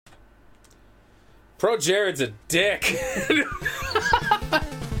Pro Jared's a dick.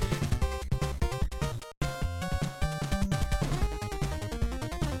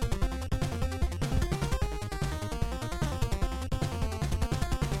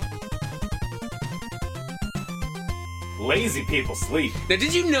 Lazy people sleep. Now,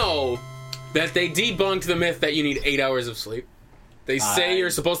 did you know that they debunked the myth that you need 8 hours of sleep? They say you're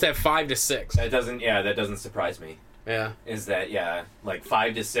supposed to have 5 to 6. That doesn't surprise me. Yeah. Is that, like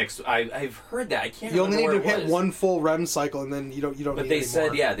 5 to 6. I've heard that. I can't You remember only where need to it hit was. one full REM cycle, and then you don't But need they any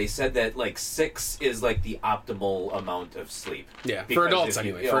said, more. they said that like 6 is like the optimal amount of sleep. Yeah, Because for adults if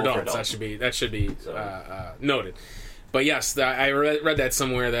you- anyway. oh, For adults, that should be noted. But yes, I read that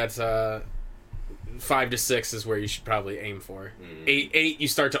somewhere that 5 to 6 is where you should probably aim for. 8 you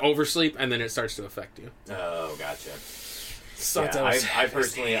start to oversleep, and then it starts to affect you. Oh, gotcha. So I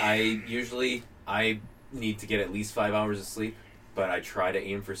personally, I need to get at least 5 hours of sleep, but I try to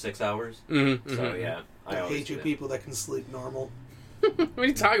aim for 6 hours. Mm-hmm, So yeah, I always hate do you that. people that can sleep normal. What are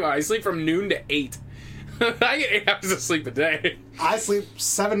you talking about? I sleep from noon to 8. I get 8 hours of sleep a day. I sleep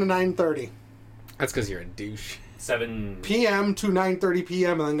 7 to 9:30 That's because you're a douche. 7 p.m. to 9:30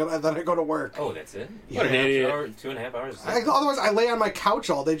 p.m. and then I go to work. Oh, that's it? What an idiot. 2.5 hours. Otherwise, I lay on my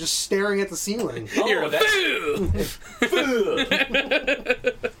couch all day just staring at the ceiling. You're a Food.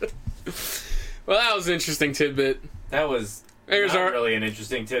 Well, that was an interesting tidbit. That was There's not our- really an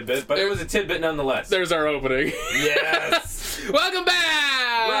interesting tidbit, but it was a tidbit nonetheless. There's our opening. Yes. Welcome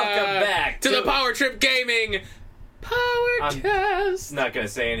back! Welcome back to the Power Trip Gaming Powercast. Not going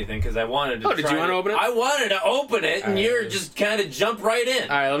to say anything because I wanted to. Oh, did you want to open it? I wanted to open it, and All you're right. just kind of jump right in.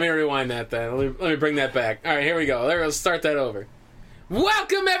 All right, let me rewind that then. Let me bring that back. All right, here we go. Let's start that over.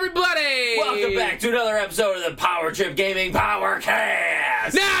 Welcome, everybody! Welcome back to another episode of the Power Trip Gaming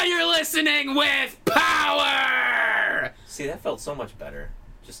Powercast. Now you're listening with power! See, that felt so much better.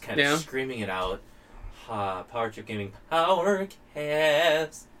 Just kind of Yeah. screaming it out. Power Trip Gaming Powercast. Yeah,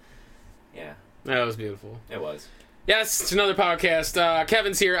 That was beautiful. it was. Yes, it's another podcast.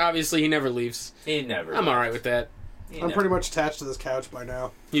 Kevin's here. Obviously, he never leaves. He never. I'm all right with that. I'm pretty much attached to this couch by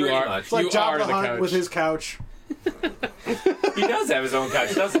now. You Pretty are. much. It's like You Jabba are the the Hutt couch. with his couch. He does have his own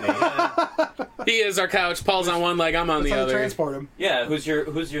couch, doesn't he? He is our couch. Paul's on one leg. I'm on That's the how other. they transport him. Yeah. Who's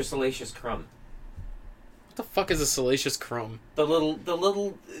your salacious crumb? What the fuck is a salacious crumb? The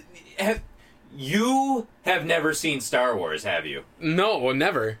little. You have never seen Star Wars, have you? No,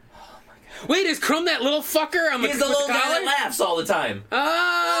 never. Wait, is Crumb that little fucker on the He's the little guy collar? that laughs all the time.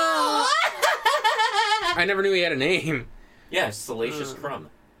 Oh! I never knew he had a name. Yeah, Salacious Crumb.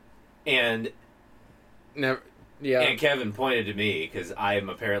 And Never. Yeah. and Kevin pointed to me because I am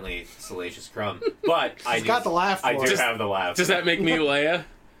apparently Salacious Crumb, but He's got the laugh I for do it. have the laugh. Does that make me Leia?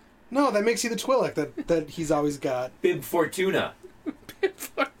 No, that makes you the Twi'lek that he's always got. Bib Fortuna?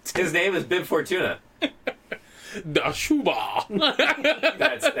 His name is Bib Fortuna. The Shuba.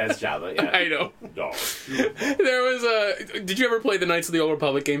 That's Jabba. Yeah. I know. No. There was a. Did you ever play the Knights of the Old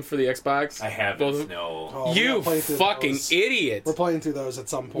Republic game for the Xbox? I haven't. Both- No. Oh, we You gotta play through fucking those. idiot. We're playing through those at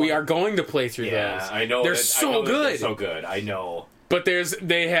some point. We are going to play through Yeah, those. I know. They're I so know that good. They're so good. I know. But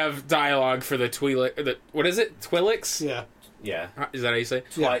they have dialogue for the Twi'lek. What is it? Twi'leks? Yeah. Yeah. Is that how you say?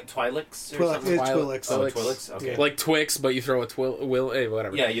 Yeah. Twi'leks or Twi'lek. something? It's Twilight- Twi'leks. Oh, Twi'leks. Twi'leks. Okay. Yeah. Like Twix, but you throw a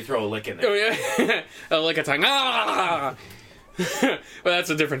whatever. Yeah, you throw a lick in there. Oh yeah, like a tongue. Ah! Well, that's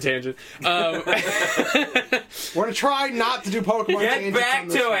a different tangent. We're gonna try not to do Pokemon. Get tangents back on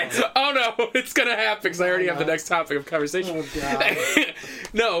this to one. it. Oh no, it's gonna happen because I already have the next topic of conversation. Oh god.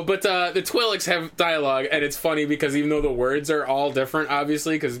 No, but the Twi'leks have dialogue, and it's funny because even though the words are all different,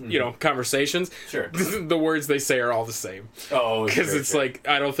 obviously, because you know conversations, Sure. the words they say are all the same. Oh, Because sure, it's sure. like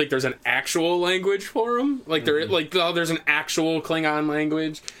I don't think there's an actual language for them. Like there's an actual Klingon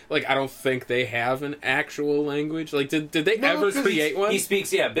language. Like I don't think they have an actual language. Like did they No, ever 'cause create one? He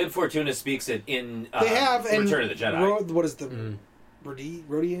speaks. Yeah, Bib Fortuna speaks it in. They have in Return of the Jedi. What is the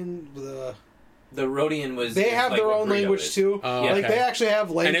Rhodian? The Rhodian was. They is have like their what own Greedo language is. too. Oh, Like okay. they actually have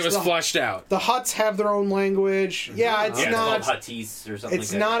language. And it was flushed out. The Hutts have their own language. Yeah, it's Yeah, it's not. called Huttese or something.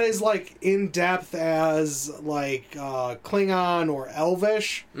 It's like not that. as like in depth as like Klingon or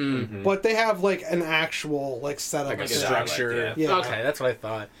Elvish, but they have like an actual like setup. Like a of a it. structure. dialect, yeah. Okay, that's what I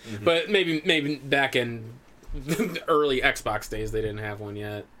thought. But maybe back in the early Xbox days they didn't have one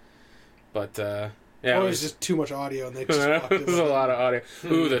yet. But yeah, Or it was just too much audio, and they just fucked it there's a with it. lot of audio.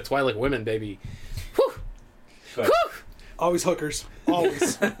 Ooh, the Twi'lek women, baby. Whew. But, Whew. Always hookers,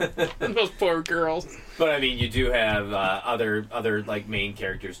 always. Those poor girls. but I mean, you do have other like main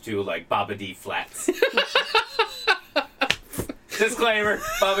characters too, like Baba D. Flats. Disclaimer: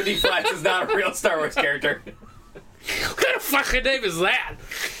 Baba D. Flats is not a real Star Wars character. What kind of fucking name is that?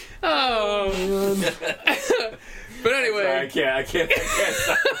 Oh. But anyway, Sorry,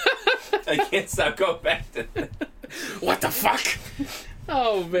 I can't stop going back to that. What the fuck?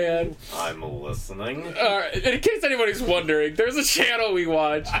 Oh man. I'm listening. In case anybody's wondering, there's a channel we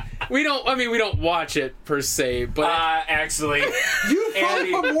watch. We don't watch it per se, but actually, You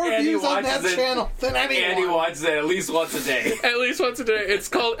probably put more Andy views on that watches it. channel than anyone. Andy watches it at least once a day. at least once a day. It's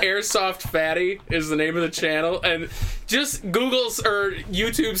called Airsoft Fatty is the name of the channel, and just Google or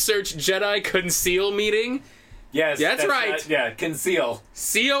YouTube search Jedi Conceal Meeting. Yes, that's right. Conceal.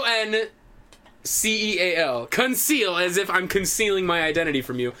 CONCEAL. Conceal, as if I'm concealing my identity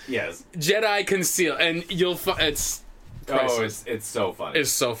from you. Yes. Jedi Conceal, and you'll it's priceless. It's so funny. It's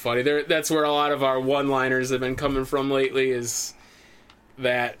so funny. That's where a lot of our one-liners have been coming from lately. Is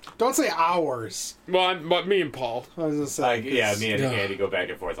that? Don't say ours. Well, but me and Paul. I was gonna say. Me and Andy go back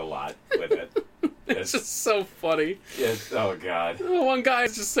and forth a lot with it. It's just so funny. Oh god. One guy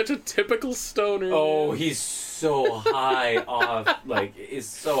is just such a typical stoner. Oh, man. he's so high off. Like, he's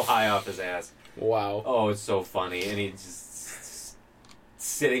so high off his ass. Wow. Oh, it's so funny, and he's just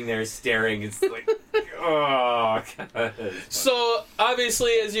sitting there staring. It's like, oh god. So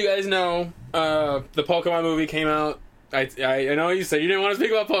obviously, as you guys know, the Pokemon movie came out. I know you said you didn't want to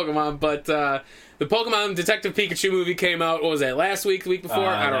speak about Pokemon, but the Pokemon Detective Pikachu movie came out. What was that? Last week, the week before?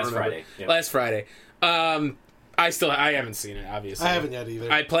 I don't remember. Friday. Yep. Last Friday. I haven't seen it. Obviously, I haven't yet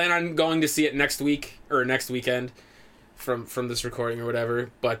either. I plan on going to see it next week or next weekend, from this recording or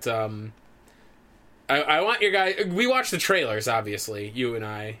whatever. But I want your guys. We watched the trailers, obviously, you and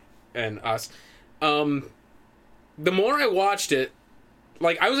I and us. The more I watched it,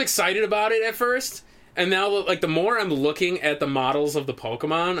 like I was excited about it at first. And now, like, the more I'm looking at the models of the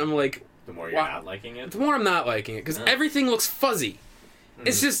Pokemon, I'm like... The more you're not liking it? The more I'm not liking it, because everything looks fuzzy. Mm.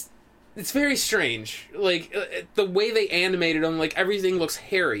 It's just... It's very strange. Like, the way they animated them, like, everything looks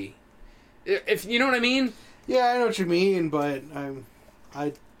hairy. If you know what I mean? Yeah, I know what you mean, but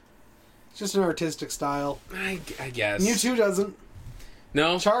it's just an artistic style. I guess. Mewtwo doesn't.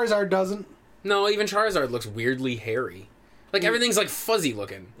 No? Charizard doesn't. No, even Charizard looks weirdly hairy. Like, everything's, like, fuzzy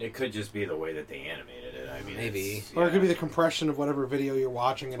looking. It could just be the way that they animated it. I mean, maybe. Or it could be the compression of whatever video you're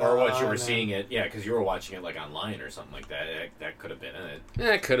watching it on. Or what you were seeing it. Yeah, because you were watching it, like, online or something like that. That could have been it.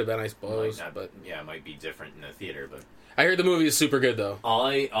 Yeah, it could have been, I suppose. But yeah, it might be different in the theater, but... I heard the movie is super good, though. All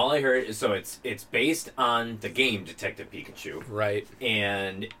I heard is... So it's based on the game Detective Pikachu. Right.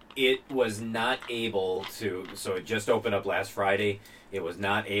 And it was not able to... So it just opened up last Friday. It was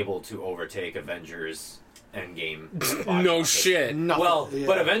not able to overtake Avengers... Endgame. No shit. Nothing. Well, Yeah.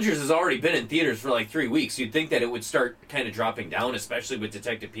 but Avengers has already been in theaters for like 3 weeks. You'd think that it would start kind of dropping down, especially with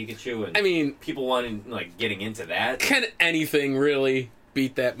Detective Pikachu and I mean, people wanting like getting into that. Can anything really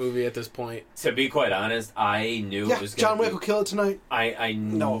beat that movie at this point? To be quite honest, I knew it was John gonna Wick will kill it tonight.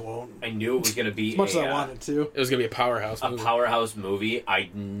 No, it won't. I knew it was going to be As much as I wanted to. It was gonna be a powerhouse movie. powerhouse movie. I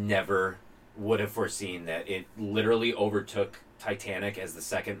never would have foreseen that it literally overtook Titanic as the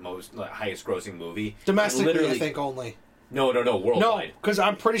second most highest grossing movie. Domestically, I think only. No, worldwide. No, because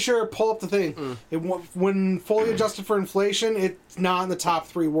I'm pretty sure, pull up the thing. When fully adjusted for inflation, it's not in the top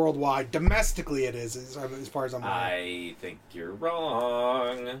 3 worldwide. Domestically, it is, as far as I'm aware. I think you're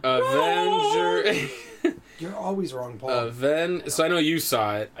wrong. Avenger. You're always wrong, Paul. So I know you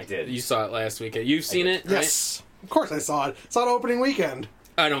saw it. I did. You saw it last weekend. You've seen it, right? Yes. Of course I saw it. Saw it opening weekend.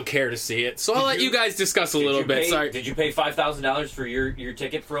 I don't care to see it, so I'll let you guys discuss a little bit. Sorry. Did you pay $5,000 for your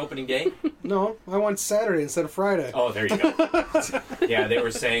ticket for opening day? No, I went Saturday instead of Friday. Oh, there you go. Yeah, they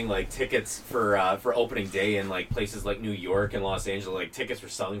were saying like tickets for opening day in like places like New York and Los Angeles, like tickets were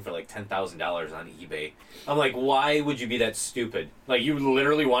selling for like $10,000 on eBay. I'm like, why would you be that stupid? Like, you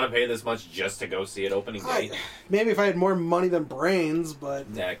literally want to pay this much just to go see it opening day? Maybe if I had more money than brains,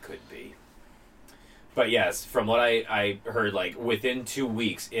 but... That could be. But yes, from what I heard, like, within 2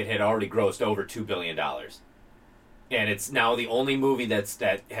 weeks, it had already grossed over $2 billion. And it's now the only movie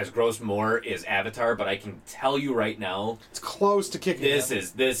that has grossed more is Avatar, but I can tell you right now... It's close to kicking This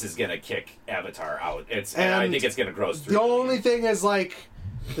is going to kick Avatar out. And I think it's going to gross $3 billion. The only thing is, like,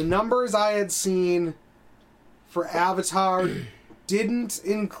 the numbers I had seen for Avatar didn't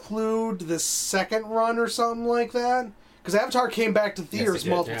include the second run or something like that. Because Avatar came back to theaters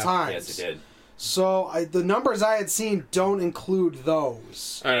multiple times. Yes, it did. So the numbers I had seen don't include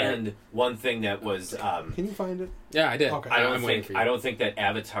those. And one thing that was... Can you find it? Yeah, I did. Okay. I don't think that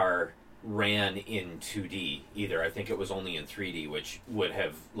Avatar ran in 2D either. I think it was only in 3D, which would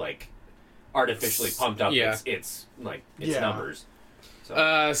have like artificially pumped up its numbers.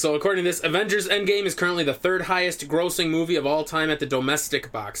 So according to this, Avengers Endgame is currently the 3rd highest grossing movie of all time at the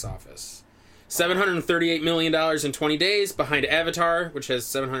domestic box office. $738 million in 20 days, behind Avatar, which has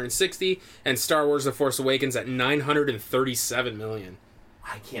 760, and Star Wars The Force Awakens at $937 million.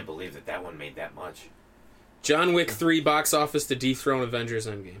 I can't believe that one made that much. John Wick 3 box office to dethrone Avengers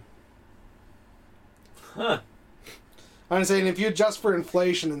Endgame. Huh. I'm saying if you adjust for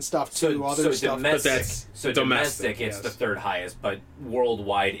inflation and stuff too, other stuff. Domestic, it's yes. the third highest, but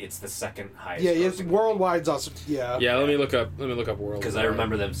worldwide, it's the second highest. Yeah, it's worldwide's also Yeah, let me look up worldwide. Because I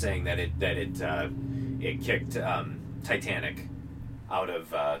remember them saying that it kicked Titanic out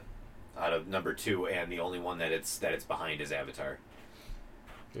of number 2, and the only one that it's behind is Avatar.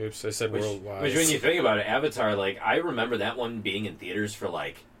 Oops, I said worldwide. Which, when you think about it, Avatar, like, I remember that one being in theaters for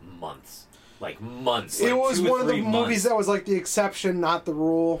like months. It was one of the movies that was like the exception, not the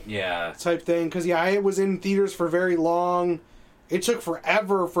rule. Yeah. Type thing. Because, it was in theaters for very long. It took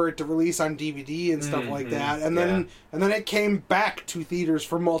forever for it to release on DVD and stuff like that. And then it came back to theaters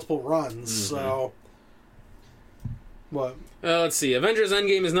for multiple runs. So, what? Let's see. Avengers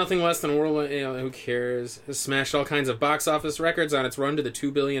Endgame is nothing less than worldwide. Who cares? Has smashed all kinds of box office records on its run to the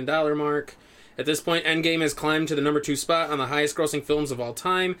 $2 billion mark. At this point, Endgame has climbed to the number 2 spot on the highest-grossing films of all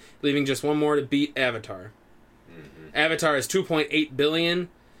time, leaving just one more to beat Avatar. Avatar is $2.8 billion,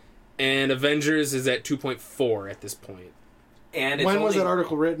 and Avengers is at $2.4 at this point. And when was that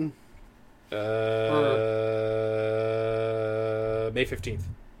article written? May 15th.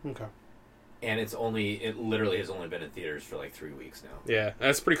 Okay. And it literally has only been in theaters for like 3 weeks now. Yeah,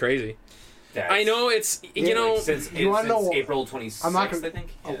 that's pretty crazy. That's, I know it's since April 26th, I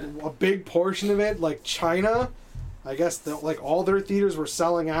think. A big portion of it, like China, I guess all their theaters were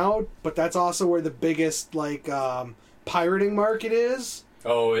selling out, but that's also where the biggest pirating market is.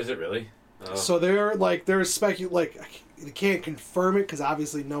 Oh, is it really? Oh. So they're they can't confirm it because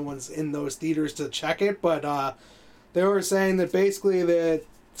obviously no one's in those theaters to check it, but they were saying that basically that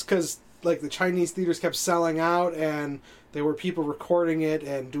it's because the Chinese theaters kept selling out and there were people recording it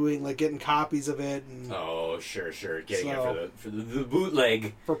and doing getting copies of it. And sure, getting it for the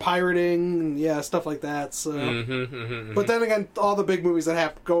bootleg, for pirating, and stuff like that. So, but then again, all the big movies that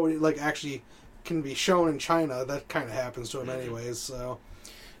have actually can be shown in China, that kind of happens to them anyways. So,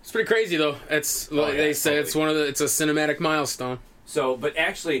 it's pretty crazy though. It's they say totally. It's a cinematic milestone. So, but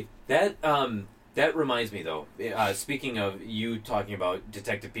actually, that reminds me, though, speaking of you talking about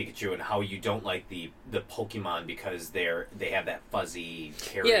Detective Pikachu and how you don't like the Pokemon because they have that fuzzy,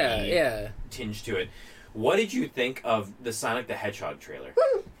 hairy tinge to it. What did you think of the Sonic the Hedgehog trailer?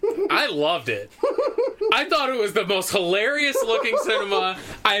 I loved it. I thought it was the most hilarious-looking cinema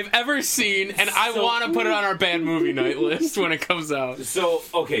I've ever seen, and I want to put it on our bad movie night list when it comes out. So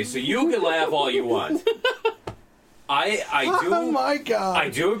you can laugh all you want. I do. Oh my god! I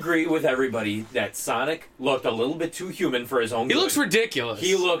do agree with everybody that Sonic looked a little bit too human for his own good. He looks ridiculous.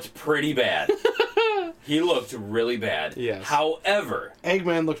 He looked pretty bad. He looked really bad. Yes. However,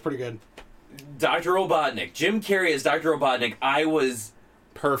 Eggman looked pretty good. Dr. Robotnik, Jim Carrey as Dr. Robotnik, I was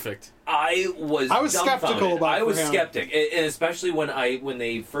perfect. I was skeptical about. I was skeptic, and especially when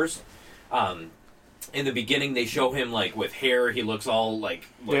they first. In the beginning, they show him with hair. He looks all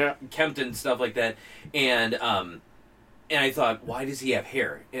kempt and stuff like that, and I thought, why does he have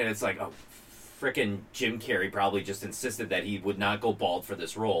hair? And it's frickin' Jim Carrey probably just insisted that he would not go bald for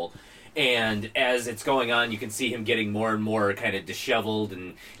this role. And as it's going on, you can see him getting more and more kind of disheveled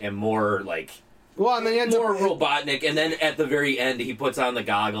and more and then more Robotnik. And then at the very end, he puts on the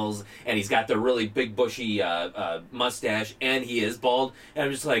goggles and he's got the really big bushy mustache, and he is bald. And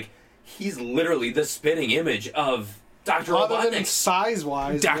I'm just he's literally the spitting image of Dr. Robotnik.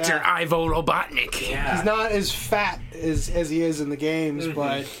 Size-wise, Dr. Ivo Robotnik. Yeah. He's not as fat as he is in the games,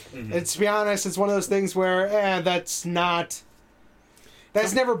 but to be honest, it's one of those things where that's never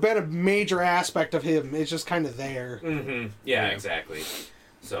been a major aspect of him. It's just kind of there. Mm-hmm. Yeah, exactly.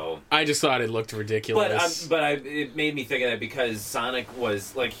 So I just thought it looked ridiculous. But it made me think of that because Sonic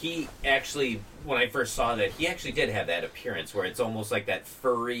was he actually, when I first saw that, he actually did have that appearance where it's almost like that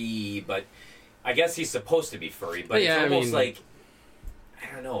furry, but I guess he's supposed to be furry, but it's almost I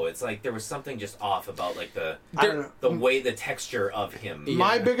don't know. It's there was something just off about the way, the texture of him.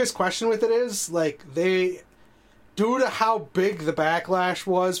 My biggest question with it is they, due to how big the backlash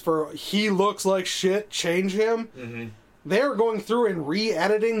was for he looks like shit, change him. Mm-hmm. They're going through and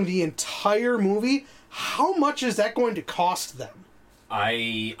re-editing the entire movie. How much is that going to cost them?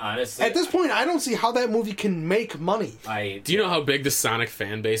 I honestly... At this point, I don't see how that movie can make money. Do you know how big the Sonic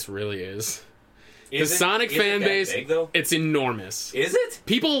fan base really is? The Sonic fan base, big, though? it's enormous. Is it?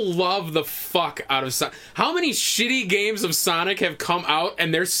 People love the fuck out of Sonic. How many shitty games of Sonic have come out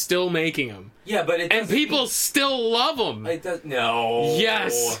and they're still making them? Yeah, but and people still love them. It does, no.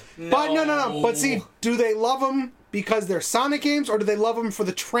 Yes. But no. But see, do they love them because they're Sonic games, or do they love them for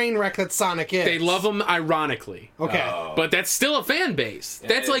the train wreck that Sonic is? They love them ironically. Okay. But that's still a fan base. Yeah,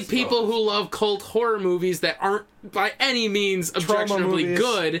 That's like people who love cult horror movies that aren't by any means objectionably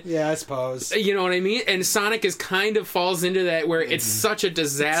good. Yeah, I suppose. You know what I mean? And Sonic is kind of falls into that where it's such a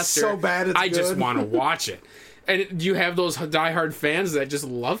disaster. So bad it's I just good. want to watch it. And you have those diehard fans that just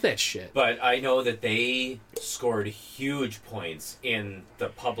love that shit. But I know that they scored huge points in the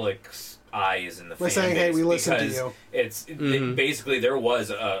public's eyes and the We're fan saying, base hey, we listened to because you. It's basically there was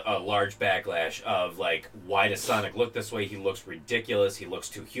a large backlash of like, why does Sonic look this way? He looks ridiculous. He looks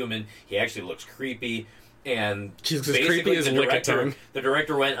too human. He actually looks creepy. And Just as basically, creepy as the Lickitung.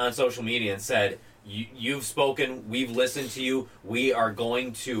 director went on social media and said, "You've spoken. We've listened to you. We are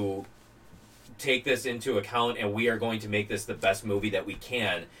going to take this into account, and we are going to make this the best movie that we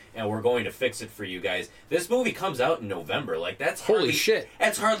can, and we're going to fix it for you guys." This movie comes out in November. Like, that's Holy shit.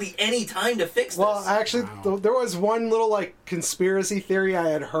 That's hardly any time to fix Well, this. actually, there was one little like conspiracy theory I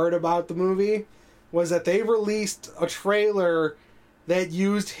had heard about the movie, was that they released a trailer that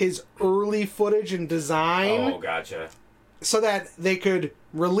used his early footage and design Oh, gotcha. so that they could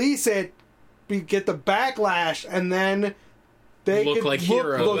release it, get the backlash, and then they Look could like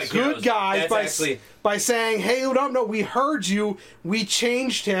heroes. look Like good heroes. guys That's by saying, "Hey, no, we heard you. We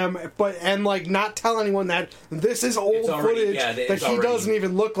changed him," and like not tell anyone that this is old footage that he doesn't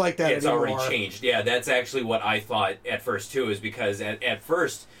even look like that It's anymore. already changed. Yeah, that's actually what I thought at first too. Is because at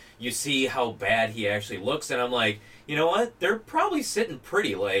first you see how bad he actually looks, and I'm like, you know what? They're probably sitting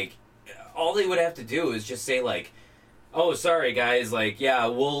pretty. Like, all they would have to do is just say like, "Oh, sorry guys. Like, yeah,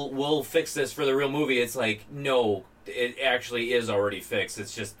 we'll fix this for the real movie." It's like, no. It actually is already fixed.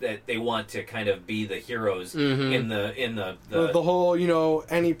 It's just that they want to kind of be the heroes in the whole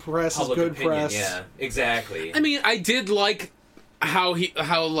any press is public good opinion. press. Yeah, exactly. I mean, I did like how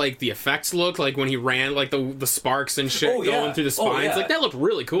like the effects looked like when he ran, like the sparks and shit going through the spines. Like, that looked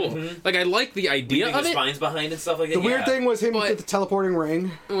really cool. Like, I like the idea Leaving of the it. spines behind and stuff like that. The weird thing was him with the teleporting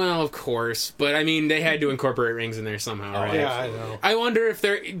ring. Well, of course, but I mean, they had to incorporate rings in there somehow, right? Yeah, I know. I wonder if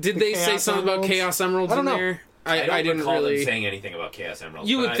did they say Chaos something about Emeralds? Chaos Emeralds I don't in know. there? I didn't recall really them saying anything about Chaos Emeralds.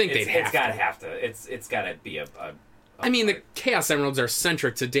 You would but think it's they'd got to have to. It's got to be a I mean, the Chaos Emeralds are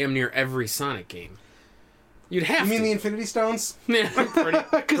centric to damn near every Sonic game. You'd have You mean to. the Infinity Stones? Yeah, pretty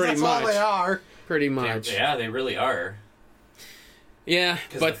That's much. all they are. Pretty much. Yeah, they really are. Yeah,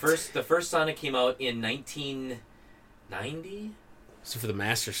 Because but the first Sonic came out in 1990. so for the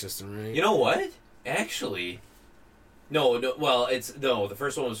Master System, right? You know what? Actually, no. Well, the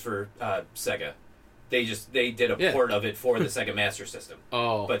first one was for Sega. They did a port of it for the Sega Master System.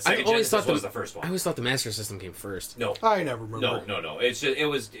 Oh, But Sega Genesis was the first one. I always thought the Master System came first. No, I never remember. no.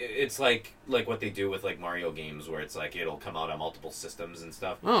 It's like what they do with like Mario games, where it's like it'll come out on multiple systems and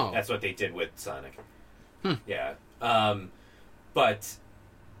stuff. Oh. That's what they did with Sonic. Yeah, but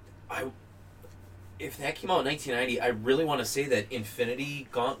if that came out in 1990, I really want to say that Infinity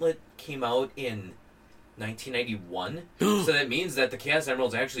Gauntlet came out in 1991. So that means that the Chaos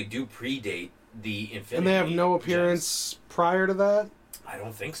Emeralds actually do predate the Infinity. And they have no appearance prior to that? I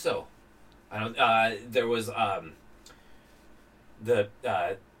don't think so. I don't. There was the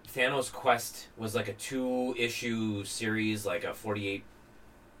Thanos Quest was like a 2-issue series, like a 48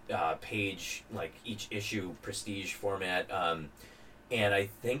 page, like each issue prestige format. And I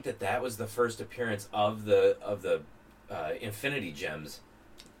think that was the first appearance of the Infinity Gems.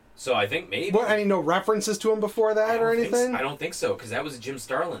 So I think maybe. Any no references to him before that or anything? I don't think so, because that was a Jim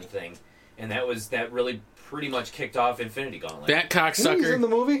Starlin thing, and that really pretty much kicked off Infinity Gauntlet. That He's in cocksucker. the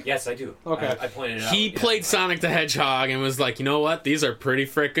movie? Yes, I do. Okay. I pointed it out. He played Sonic the Hedgehog and was like, you know what? These are pretty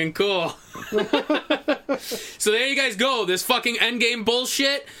freaking cool. So there you guys go. This fucking endgame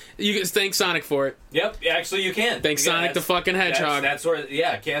bullshit. You can thank Sonic for it. Yep, actually you can. Thank Sonic the fucking Hedgehog. That's where,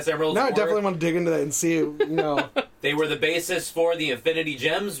 Chaos Emeralds Now I were- definitely want to dig into that and see, They were the basis for the Infinity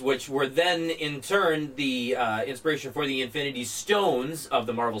Gems, which were then, in turn, the inspiration for the Infinity Stones of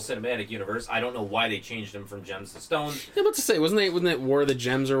the Marvel Cinematic Universe. I don't know why they changed them from gems to stones. Yeah, what to say? Wasn't that War of the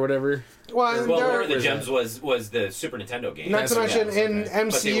Gems or whatever? Well, War of the Gems was the Super Nintendo game. not to mention, in But they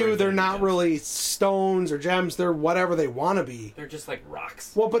were MCU, they're not Infinity really stones or gems. They're whatever they want to be. They're just like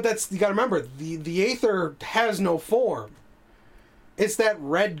rocks. Well, but you got to remember, the Aether has no form. It's that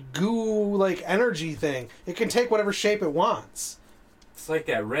red goo, like, energy thing. It can take whatever shape it wants. It's like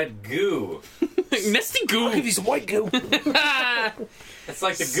that red goo. Nasty goo. I'll give you some white goo. It's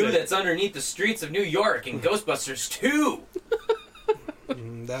like the goo that's underneath the streets of New York in Ghostbusters 2.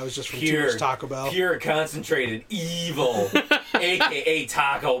 That was just from too much Taco Bell. Pure concentrated evil, a.k.a.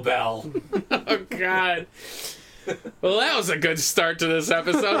 Taco Bell. Oh, God. Well, that was a good start to this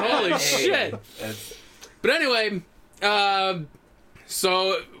episode. Holy shit. But anyway,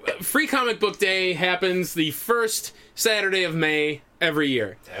 so Free Comic Book Day happens the first Saturday of May every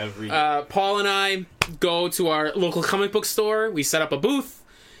year. Paul and I go to our local comic book store. We set up a booth.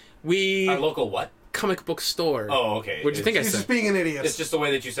 Our local what? Comic book store. Oh, okay. What'd you think I He's said? just being an idiot. It's just the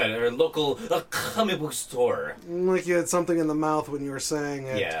way that you said it. Our local comic book store. Like you had something in the mouth when you were saying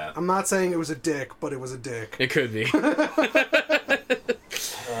it. Yeah. I'm not saying it was a dick, but it was a dick. It could be.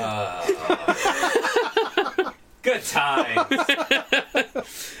 Good times.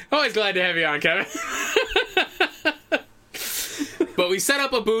 Always glad to have you on, Kevin. But we set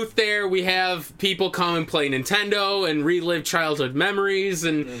up a booth there. We have people come and play Nintendo and relive childhood memories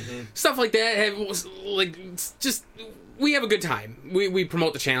and stuff like that. We have a good time. We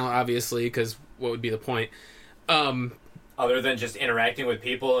promote the channel, obviously, because what would be the point? Other than just interacting with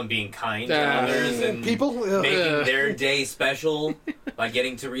people and being kind to others and making their day special by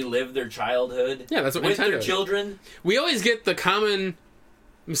getting to relive their childhood. Yeah, that's what with Nintendo their children. We always get the common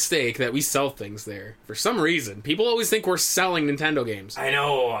mistake that we sell things there for some reason. People always think we're selling Nintendo games. I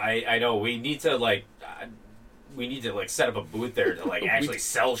know. We need to set up a booth there to actually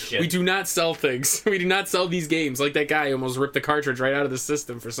sell shit. We do not sell things. We do not sell these games. Like that guy almost ripped the cartridge right out of the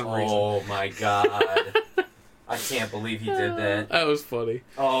system for some reason. Oh my god. I can't believe he did that. That was funny.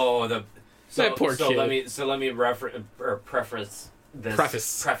 Oh, that poor kid. Let me preface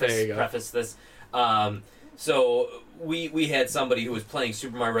this. So we had somebody who was playing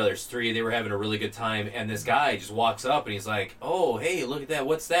Super Mario Brothers 3. They were having a really good time, and this guy just walks up and he's like, "Oh, hey, look at that!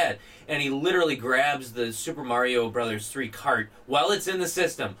 What's that?" And he literally grabs the Super Mario Brothers 3 cart while it's in the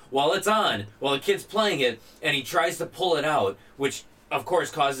system, while it's on, while the kid's playing it, and he tries to pull it out, which of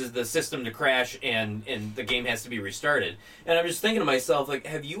course causes the system to crash and the game has to be restarted. And I'm just thinking to myself, like,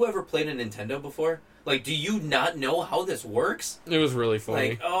 have you ever played a Nintendo before? Like, do you not know how this works? It was really funny.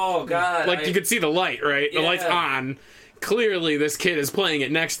 Like, oh god. Like, you could see the light, right? The light's on. Clearly, this kid is playing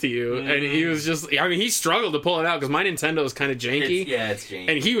it next to you, and he was just... I mean, he struggled to pull it out, because my Nintendo is kind of janky. It's janky.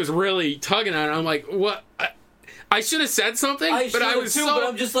 And he was really tugging on it. I'm like, what... I should have said something, but I was too, so... But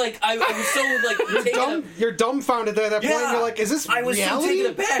I'm just like, I was so like... You're dumbfounded at that point. Yeah. You're like, is this I was reality? so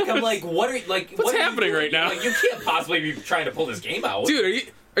taken aback. I'm like, what's happening right now? Like, you can't possibly be trying to pull this game out.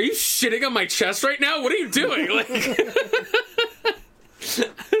 Dude, are you shitting on my chest right now? What are you doing? Like,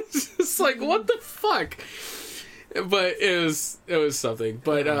 it's just like, what the fuck? But it was something.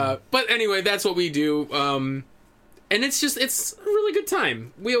 But anyway, that's what we do. And it's a really good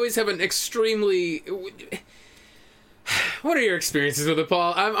time. We always have an extremely... What are your experiences with it,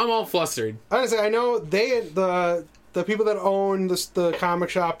 Paul? I'm all flustered. Honestly, I know the people that own the comic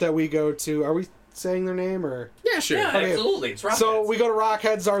shop that we go to. Are we saying their name or? Yeah, sure. Yeah, Okay. absolutely. It's Rockheads. So we go to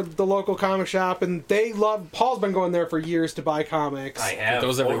Rockheads, the local comic shop, and they love. Paul's been going there for years to buy comics. I have.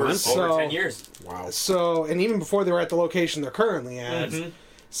 Those every over month? So- 10 years. Wow. So, and even before they were at the location they're currently at. Mm-hmm.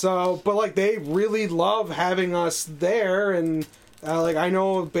 So, but like they really love having us there, and like I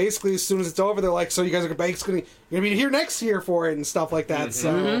know basically as soon as it's over, they're like, "So you guys are basically you're gonna be here next year for it and stuff like that."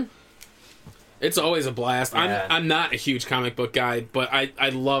 So. It's always a blast. Yeah. I'm not a huge comic book guy, but I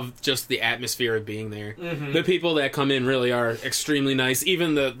love just the atmosphere of being there. The people that come in really are extremely nice.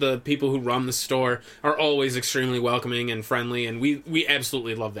 Even the people who run the store are always extremely welcoming and friendly, and we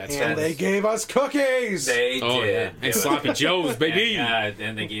absolutely love that stuff. And they gave us cookies! They Oh, did. yeah. And Sloppy Joe's, baby!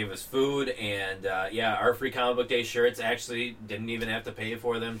 And they gave us food, and our free comic book day shirts actually didn't even have to pay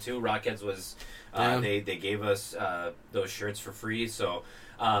for them too. Rockheads was they gave us those shirts for free. So,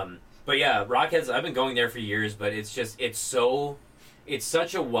 but yeah, Rockheads. I've been going there for years, but it's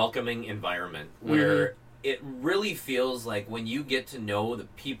such a welcoming environment where it really feels like when you get to know the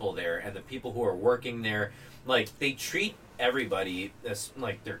people there and the people who are working there, like they treat everybody as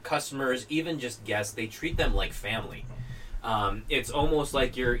like their customers, even just guests. They treat them like family. It's almost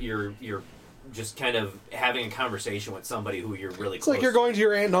like you're just kind of having a conversation with somebody who you're really It's close like you're going to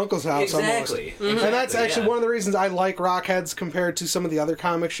your aunt and uncle's house almost. Exactly. And that's actually one of the reasons I like Rockheads compared to some of the other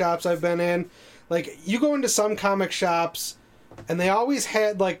comic shops I've been in. Like, you go into some comic shops, and they always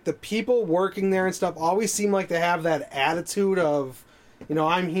had, like, the people working there and stuff always seem like they have that attitude of, you know,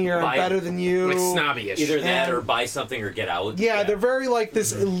 I'm here, I'm better than you. Like snobby-ish. Either that or buy something or get out. Yeah, they're very, like,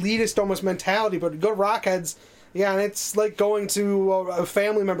 this elitist almost mentality, but you go to Rockheads, Yeah, and it's like going to a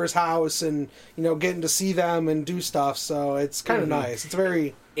family member's house and, you know, getting to see them and do stuff, so it's kind of nice. It's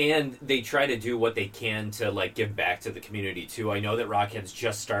very... And they try to do what they can to, like, give back to the community, too. I know that Rockhead's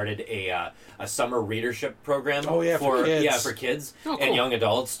just started a summer readership program. Oh, yeah, for kids. Yeah, for kids and young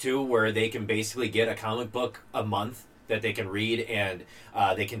adults, too, where they can basically get a comic book a month that they can read, and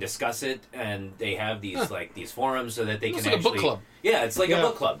they can discuss it, and they have these like these forums so that they can like actually... a book club. Yeah, it's like a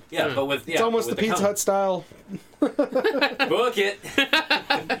book club. Yeah, but with... It's almost with the Pizza Hut style. Book it!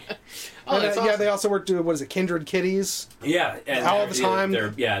 Yeah, they also work doing, what is it, Kindred Kitties? Yeah, and all the time.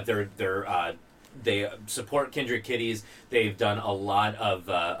 They support Kindred Kitties. They've done a lot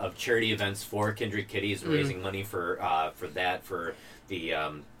of charity events for Kindred Kitties, raising money for the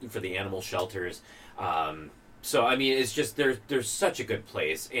animal shelters. So I mean, it's just they're such a good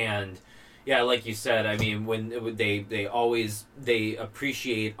place, and yeah, like you said, I mean, when they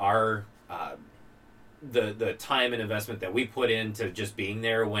appreciate our the time and investment that we put into just being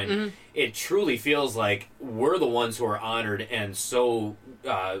there, when it truly feels like we're the ones who are honored and so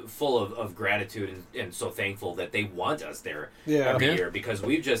full of gratitude and so thankful that they want us there every year, because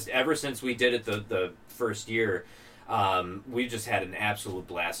we've just, ever since we did it the first year, we've just had an absolute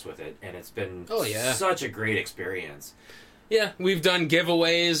blast with it, and it's been such a great experience. Yeah, we've done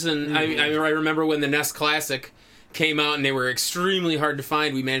giveaways, and I remember when the Nest Classic came out and they were extremely hard to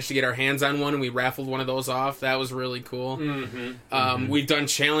find. We managed to get our hands on one and we raffled one of those off. That was really cool. We've done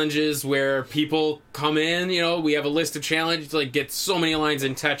challenges where people come in, you know, we have a list of challenges to like get so many lines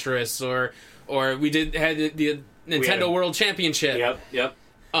in Tetris, or we had the Nintendo World Championship. Yep.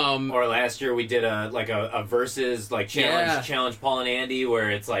 Or last year we did a versus like challenge Paul and Andy,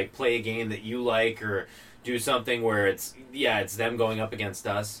 where it's like play a game that you like or do something where it's them going up against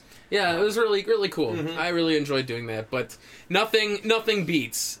us. Yeah, it was really, really cool. I really enjoyed doing that, but nothing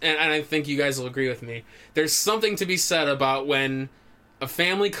beats, and I think you guys will agree with me, there's something to be said about when a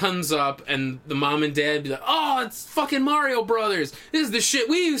family comes up and the mom and dad be like, oh, it's fucking Mario Brothers. This is the shit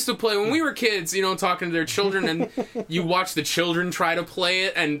we used to play when we were kids, you know, talking to their children, and you watch the children try to play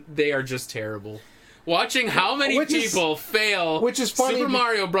it, and they are just terrible. Watching how many people fail which is funny, Super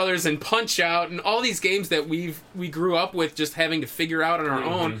Mario Brothers and Punch-Out and all these games that we grew up with just having to figure out on our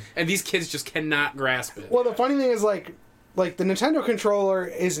own, and these kids just cannot grasp it. Well, the funny thing is, like the Nintendo controller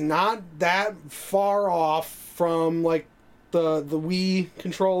is not that far off from, like, the Wii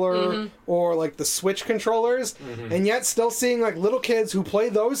controller or, like, the Switch controllers, and yet still seeing, like, little kids who play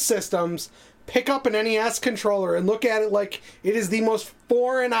those systems pick up an NES controller and look at it like it is the most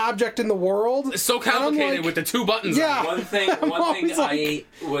foreign object in the world. It's so complicated with the two buttons. Yeah. One thing I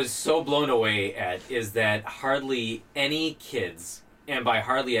was so blown away at is that hardly any kids, and by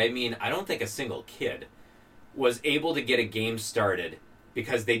hardly I mean I don't think a single kid, was able to get a game started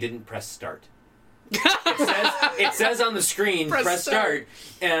because they didn't press start. It says on the screen, press start,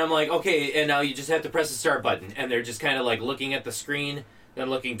 and I'm like, okay, and now you just have to press the start button, and they're just kind of like looking at the screen, then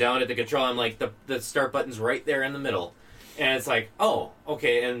looking down at the control. I'm like, the start button's right there in the middle, and it's like, oh,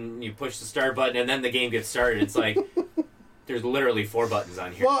 okay, and you push the start button, and then the game gets started. It's like, there's literally 4 buttons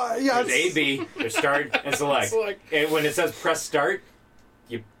on here. Well, yeah, there's A, B, there's start, and select. And when it says press start,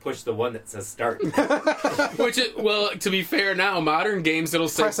 you push the one that says start. Which, to be fair now, modern games, it'll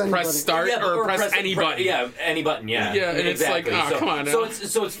say press start or press any button. Any button, yeah. Yeah, and exactly. It's like, come on now.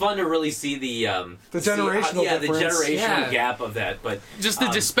 So it's fun to really see the generational difference. The generational gap of that. But just the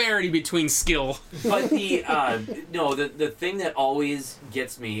disparity between skill. But the thing that always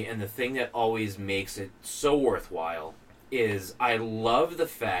gets me, and the thing that always makes it so worthwhile, is I love the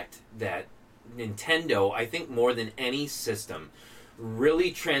fact that Nintendo, I think more than any system, really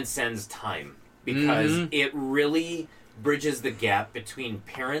transcends time, because it really bridges the gap between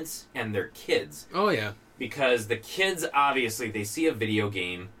parents and their kids. Oh, yeah. Because the kids, obviously, they see a video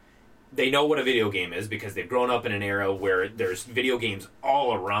game. They know what a video game is because they've grown up in an era where there's video games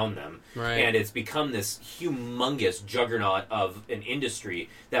all around them. Right. And it's become this humongous juggernaut of an industry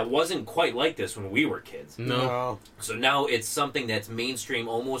that wasn't quite like this when we were kids. No. So now it's something that's mainstream,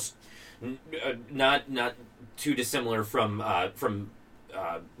 almost not too dissimilar from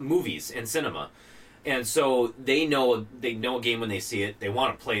movies and cinema, and so they know a game when they see it. They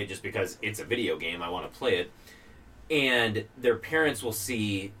want to play it just because it's a video game. I want to play it, and their parents will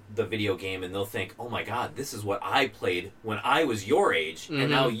see the video game and they'll think, "Oh my God, this is what I played when I was your age, and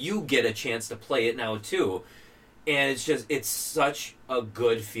now you get a chance to play it now too." And it's such a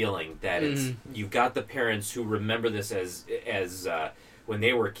good feeling that you've got the parents who remember this as when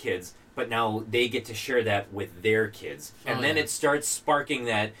they were kids, but now they get to share that with their kids. And then it starts sparking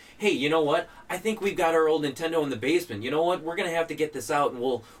that, hey, you know what? I think we've got our old Nintendo in the basement. You know what? We're going to have to get this out, and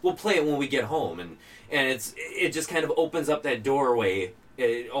we'll play it when we get home. And it just kind of opens up that doorway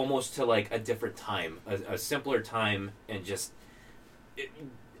almost to like a different time, a simpler time, and just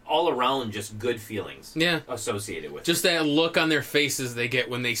all around just good feelings associated with just that look on their faces they get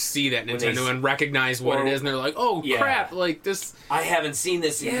when they see that Nintendo and recognize what it is, and they're like, oh crap, like this, I haven't seen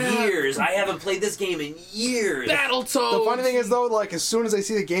this in years. I haven't played this game in years. Battletoads. The funny thing is, though, like, as soon as they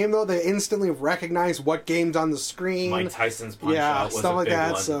see the game, though, they instantly recognize what game's on the screen. Mike Tyson's Punch-Out was stuff a like big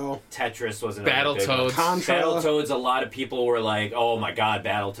that, one. So Tetris was another big one. Battletoads. Contra. Battletoads, a lot of people were like, oh my god,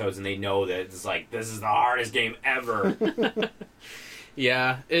 Battletoads, and they know that it's like, this is the hardest game ever.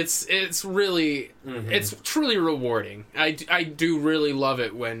 Yeah, it's really it's truly rewarding. I do really love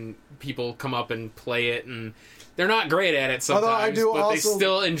it when people come up and play it, and they're not great at it sometimes, but they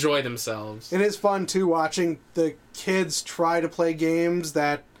still enjoy themselves. It is fun too watching the kids try to play games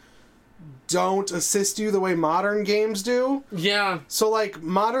that don't assist you the way modern games do. Yeah. So like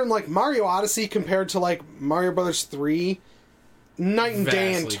modern, like Mario Odyssey compared to like Mario Brothers 3, night and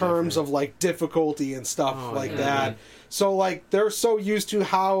day in terms of like difficulty and stuff that. So, like, they're so used to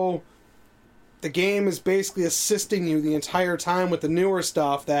how the game is basically assisting you the entire time with the newer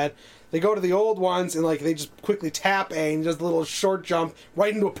stuff that they go to the old ones and, like, they just quickly tap A and just a little short jump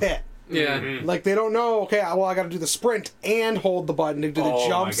right into a pit. Yeah. Like, they don't know, okay, well, I gotta do the sprint and hold the button to do the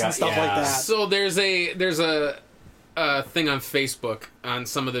jumps and stuff like that. So there's a thing on Facebook on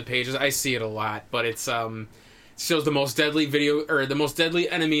some of the pages. I see it a lot, but it's shows the most deadly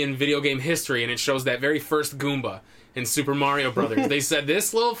enemy in video game history, and it shows that very first Goomba in Super Mario Brothers. They said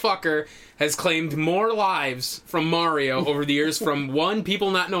this little fucker has claimed more lives from Mario over the years from 1,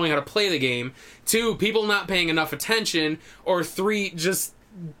 people not knowing how to play the game, 2, people not paying enough attention, or 3, just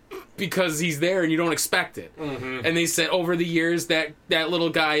because he's there and you don't expect it. And they said over the years that little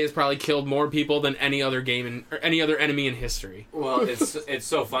guy has probably killed more people than any other game or any other enemy in history. Well, it's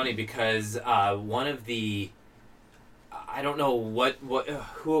so funny because one of the, I don't know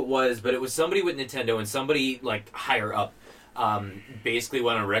who it was, but it was somebody with Nintendo, and somebody like higher up basically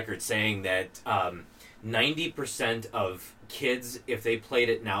went on record saying that 90% of kids, if they played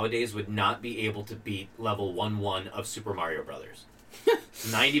it nowadays, would not be able to beat level 1-1 of Super Mario Brothers.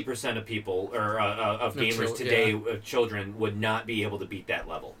 90% of people, or of gamers today, children, would not be able to beat that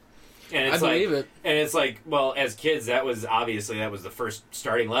level. And it's And it's like, well, as kids, that was the first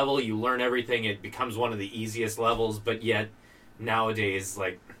starting level. You learn everything. It becomes one of the easiest levels. But yet, nowadays,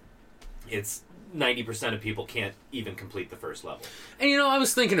 like, it's 90% of people can't even complete the first level. And I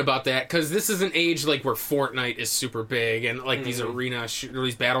was thinking about that because this is an age like where Fortnite is super big and like these arena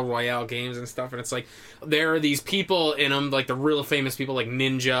these battle royale games and stuff. And it's like there are these people in them, like the real famous people like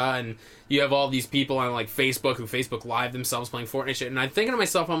Ninja, and you have all these people on like Facebook who Facebook Live themselves playing Fortnite shit. And I'm thinking to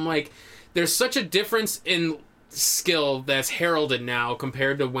myself, I'm like, there's such a difference in skill that's heralded now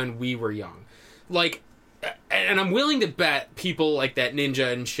compared to when we were young. Like, and I'm willing to bet people like that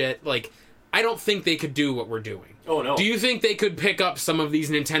Ninja and shit, like, I don't think they could do what we're doing. Oh, no. Do you think they could pick up some of these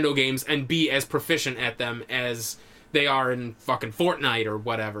Nintendo games and be as proficient at them as they are in fucking Fortnite or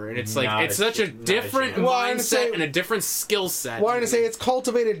whatever? And it's like, it's such a different mindset and a different skill set. Well, I'm going to say it's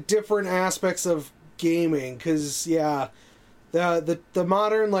cultivated different aspects of gaming, because, the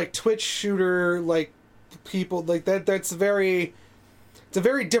modern, like, Twitch shooter, like, people, like, that's very... It's a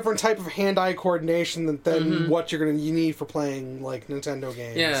very different type of hand-eye coordination than what you need for playing, like, Nintendo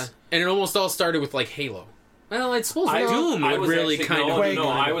games. Yeah, and it almost all started with, like, Halo. Well, I suppose Doom would really kind of... No,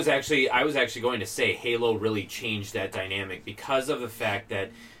 I was actually going to say Halo really changed that dynamic because of the fact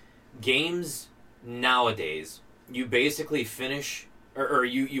that games nowadays, you basically finish, or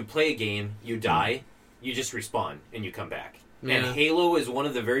you play a game, you die, you just respawn, and you come back. Yeah. And Halo is one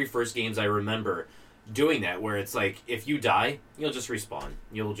of the very first games I remember doing that, where it's like, if you die, you'll just respawn.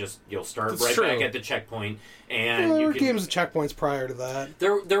 You'll start back at the checkpoint, and there were games with checkpoints prior to that.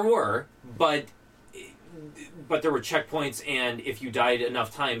 There were, but there were checkpoints, and if you died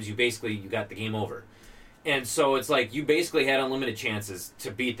enough times, you got the game over. And so it's like you basically had unlimited chances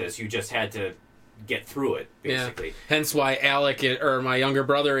to beat this. You just had to get through it, basically. Yeah. Hence why Alec, or my younger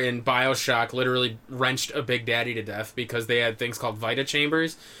brother in BioShock, literally wrenched a Big Daddy to death because they had things called Vita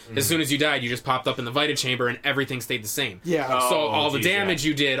chambers. As soon as you died, you just popped up in the Vita chamber and everything stayed the same. Yeah. So all the damage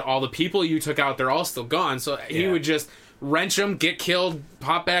you did, all the people you took out, they're all still gone. So he would just wrench them, get killed,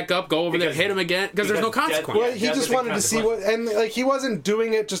 pop back up, go over there, hit him again, because there's no consequence. Well, he just wanted to see what, and like he wasn't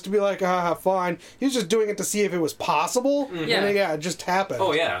doing it just to be like, have fun. He was just doing it to see if it was possible. Mm-hmm. And it just happened.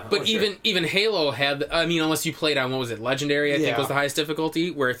 Oh yeah, but even Halo had, I mean, unless you played on, what was it, Legendary? I think was the highest difficulty,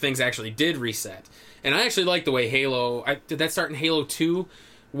 where things actually did reset. And I actually like the way Halo. Did that start in Halo 2,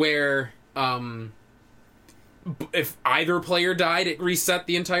 where if either player died, it reset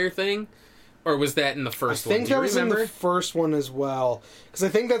the entire thing? Or was that in the first one? I think that was in the first one as well. Because I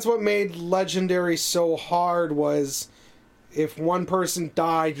think that's what made Legendary so hard, was if one person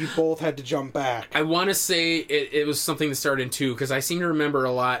died, you both had to jump back. I want to say it was something that started in 2, because I seem to remember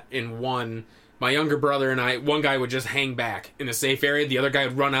a lot in 1. My younger brother and I, one guy would just hang back in a safe area, the other guy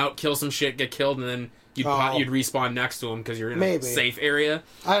would run out, kill some shit, get killed, and then you'd respawn next to him because you're in a safe area.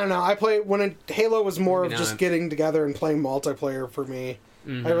 I don't know. I played when Halo was more of just getting together and playing multiplayer for me.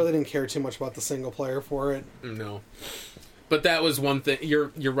 Mm-hmm. I really didn't care too much about the single player for it. No, but that was one thing.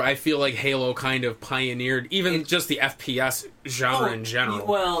 You're right. I feel like Halo kind of pioneered even just the FPS genre in general.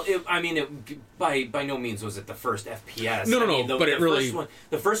 Well, by no means was it the first FPS. No, but it really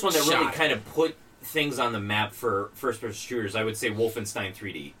the first one that really kind of put things on the map for first-person shooters. I would say Wolfenstein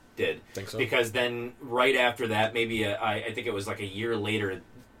 3D did. Think so? Because then right after that, maybe I think it was like a year later,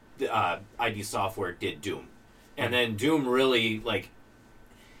 ID Software did Doom, and then Doom really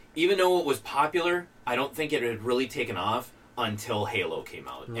even though it was popular, I don't think it had really taken off until Halo came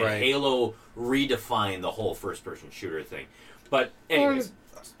out. And Halo redefined the whole first-person shooter thing. But anyways,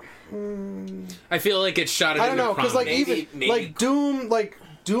 I feel like it shot it. I don't know, because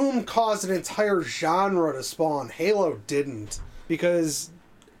Doom caused an entire genre to spawn. Halo didn't, because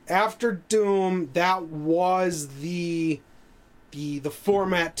after Doom, that was the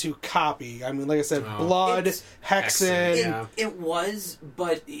format to copy. I mean, like I said, Blood, Hexen. It was,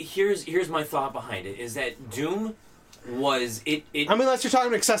 but here's my thought behind it, is that Doom was it. I mean, unless you're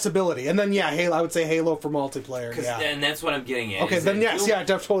talking accessibility, and then Halo. I would say Halo for multiplayer. And that's what I'm getting at. Okay, then yes, Doom, I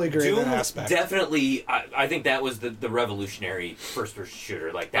totally agree Doom with that aspect. Definitely, I think that was the revolutionary first-person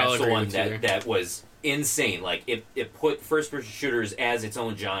shooter. That's the one that was insane. It put first-person shooters as its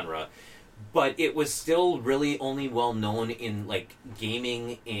own genre. But it was still really only well known in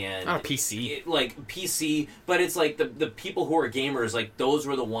gaming and PC. PC, but it's the people who are gamers, those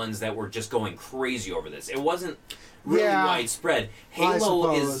were the ones that were just going crazy over this. It wasn't really widespread.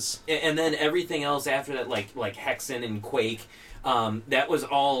 Halo is, and then everything else after that, like Hexen and Quake, that was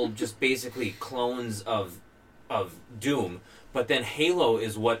all just basically clones of Doom. But then Halo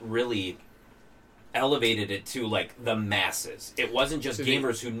is what really elevated it to the masses. It wasn't just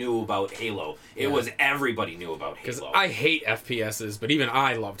gamers who knew about Halo. It was everybody knew about Halo. Because I hate FPSs, but even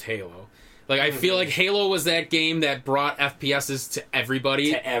I loved Halo. I feel like Halo was that game that brought FPSs to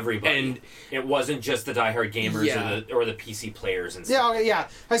everybody. And it wasn't just the diehard gamers or the PC players and stuff.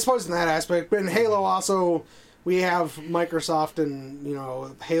 I suppose in that aspect. But in Halo also, we have Microsoft and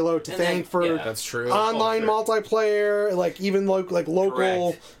Halo to thank for that's true. Online multiplayer, even local.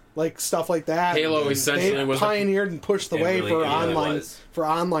 Correct. Stuff like that. Halo essentially was pioneered and pushed the way for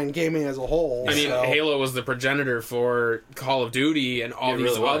online gaming as a whole. I mean, Halo was the progenitor for Call of Duty and all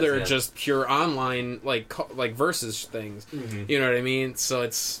these other just pure online like versus things. Mm-hmm. You know what I mean? So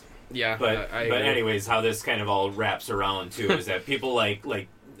it's But anyways, how this kind of all wraps around too is that people like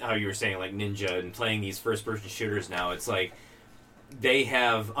how you were saying Ninja and playing these first person shooters now. It's they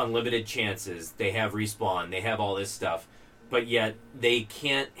have unlimited chances. They have respawn. They have all this stuff. But yet they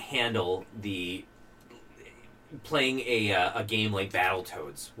can't handle playing a game like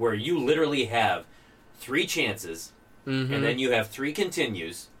Battletoads, where you literally have 3 chances, and then you have 3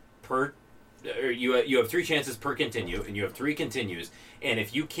 continues per. Or you have 3 chances per continue, and you have 3 continues, and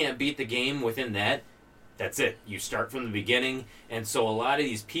if you can't beat the game within that, that's it. You start from the beginning, and so a lot of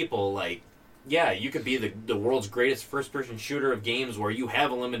these people you could be the world's greatest first-person shooter of games where you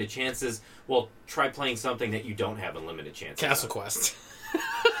have unlimited chances. Well, try playing something that you don't have unlimited chances. Castle Quest.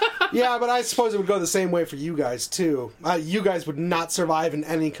 Yeah, but I suppose it would go the same way for you guys, too. You guys would not survive in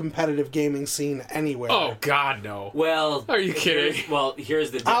any competitive gaming scene anywhere. Oh, God, no. Well... Are you kidding?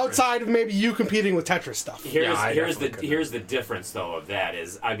 Here's the difference. Outside of maybe you competing with Tetris stuff. Here's the difference, though, of that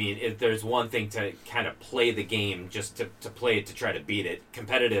is, if there's one thing to kind of play the game, just to play it to try to beat it.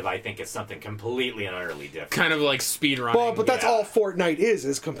 Competitive, I think, is something completely and utterly different. Kind of like speedrunning. Well, but that's all Fortnite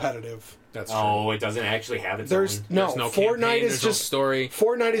is competitive. That's true. Oh, it doesn't actually have its own. There's no Fortnite campaign, is just story.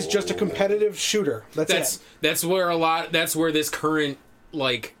 Fortnite is just a competitive shooter. That's it. That's where this current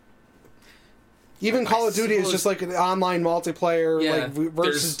Even Call of Duty is just like an online multiplayer, Yeah, like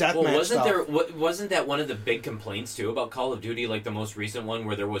versus deathmatch stuff. Wasn't that one of the big complaints too about Call of Duty, like the most recent one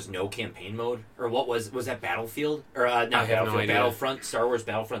where there was no campaign mode, or what was that Battlefield or not Battlefield, Battlefront, Star Wars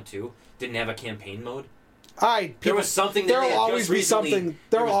Battlefront 2 didn't have a campaign mode. There was something. There will always be something.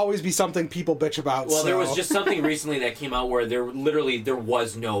 There will always be something people bitch about. Well, so. there was just something recently that came out where there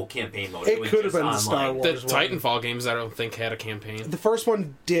was no campaign mode. It was could have been online. the Star Wars The Titanfall games, I don't think had a campaign. The first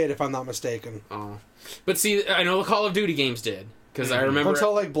one did, if I'm not mistaken. Oh, but see, I know the Call of Duty games did because I remember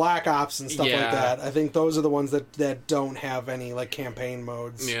until like Black Ops and stuff like that. I think those are the ones that don't have any like campaign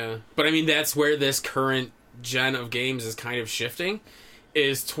modes. Yeah, but I mean that's where this current gen of games is kind of shifting,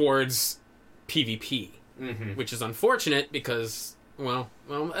 is towards PvP. Which is unfortunate because, well,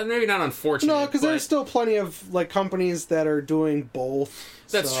 maybe not unfortunate. No, because there's still plenty of like companies that are doing both.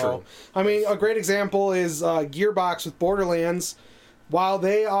 That's true. I mean, a great example is Gearbox with Borderlands. While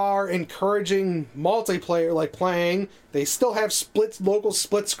they are encouraging multiplayer, like playing, they still have local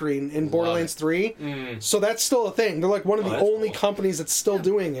split screen in Borderlands 3. So that's still a thing. They're like one of the only companies that's still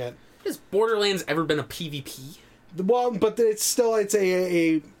doing it. Has Borderlands ever been a PvP? Well, but it's still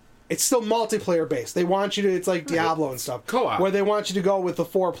it's still multiplayer based. They want you to, it's like Diablo and stuff. Co-op. Where they want you to go with the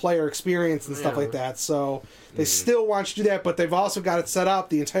 4-player experience and stuff like that. So they still want you to do that, but they've also got it set up.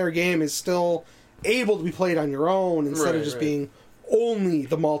 The entire game is still able to be played on your own instead of just being only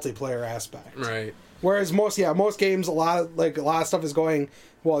the multiplayer aspect. Right. Whereas most games, a lot of stuff is going,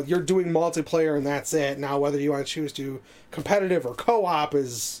 well, you're doing multiplayer and that's it. Now, whether you want to choose to competitive or co-op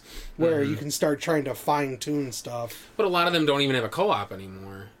is where you can start trying to fine-tune stuff. But a lot of them don't even have a co-op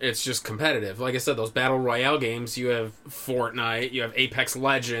anymore. It's just competitive. Like I said, those Battle Royale games, you have Fortnite, you have Apex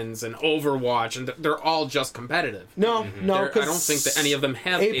Legends, and Overwatch, and they're all just competitive. No, because I don't think that any of them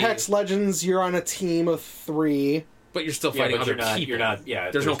have Apex Legends, you're on a team of 3. But you're still fighting other people. You're not. Yeah,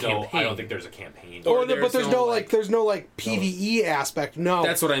 there's no campaign. I don't think there's a campaign. But there's no PvE aspect. No,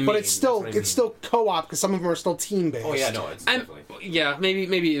 that's what I mean. But it's still co-op because some of them are still team based. Oh yeah, no, it's definitely. Yeah,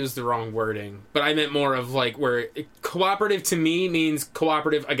 maybe it was the wrong wording, but I meant more of like where cooperative to me means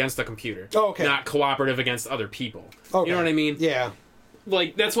cooperative against the computer. Oh, okay. Not cooperative against other people. Okay. You know what I mean? Yeah.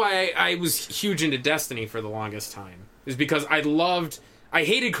 Like that's why I was huge into Destiny for the longest time. Is because I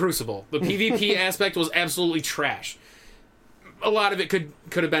hated Crucible. The PvP aspect was absolutely trash. A lot of it could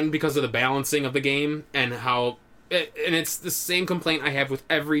have been because of the balancing of the game and how... and it's the same complaint I have with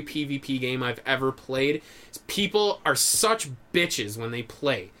every PvP game I've ever played. People are such bitches when they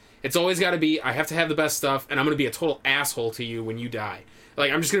play. It's always got to be, I have to have the best stuff, and I'm going to be a total asshole to you when you die.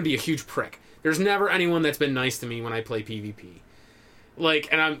 Like, I'm just going to be a huge prick. There's never anyone that's been nice to me when I play PvP. Like,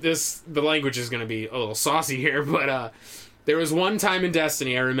 and the language is going to be a little saucy here, but there was one time in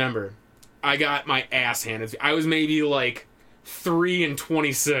Destiny, I remember, I got my ass handed. I was maybe like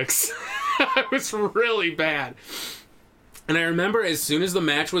 3-26. I was really bad. And I remember as soon as the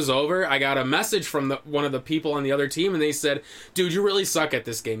match was over, I got a message from one of the people on the other team, and they said, "Dude, you really suck at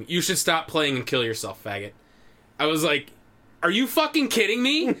this game. You should stop playing and kill yourself, faggot." I was like, are you fucking kidding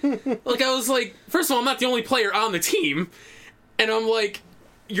me? Like, I was like, first of all, I'm not the only player on the team. And I'm like,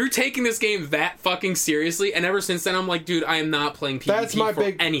 you're taking this game that fucking seriously? And ever since then, I'm like, dude, I am not playing PvP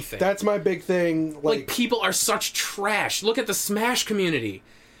for anything. That's my big thing. Like, people are such trash. Look at the Smash community.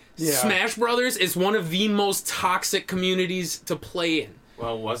 Yeah. Smash Brothers is one of the most toxic communities to play in.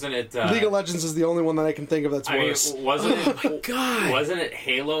 Well, wasn't it... League of Legends is the only one that I can think of that's worse. Wasn't it... Oh my God. Wasn't it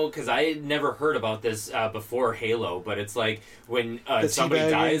Halo? Because I had never heard about this before Halo, but it's like when somebody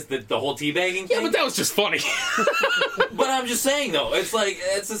dies, the whole teabagging thing. Yeah, but that was just funny. But I'm just saying, though, it's like,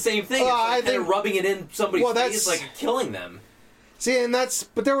 it's the same thing. It's like kind of rubbing it in somebody's face, like killing them. See,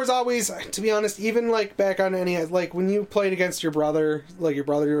 but there was always, to be honest, even like back on like when you played against your brother or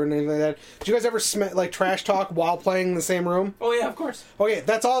anything like that, did you guys ever trash talk while playing in the same room? Oh yeah, of course. Okay,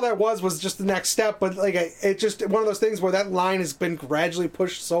 that's all that was just the next step, but like it just one of those things where that line has been gradually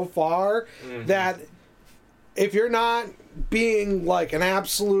pushed so far that if you're not being like an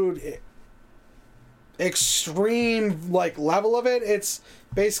absolute extreme like level of it, it's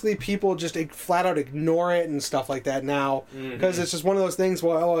basically people just flat out ignore it and stuff like that now because it's just one of those things.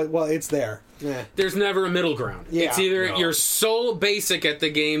 Well, it's there. Yeah. There's never a middle ground. Yeah. It's either you're so basic at the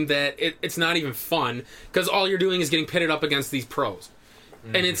game that it's not even fun because all you're doing is getting pitted up against these pros,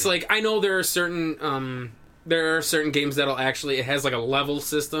 and it's like I know there are certain games that'll actually it has like a level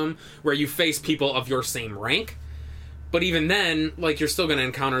system where you face people of your same rank, but even then, like you're still going to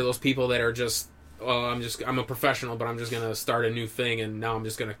encounter those people that are just. I'm a professional, but I'm just gonna start a new thing, and now I'm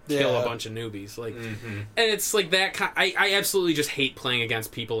just gonna kill a bunch of newbies. Like, and it's like that. I absolutely just hate playing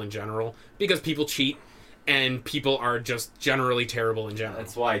against people in general because people cheat, and people are just generally terrible in general.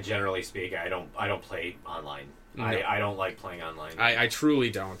 That's why, generally speaking, I don't play online. No. I don't like playing online. I truly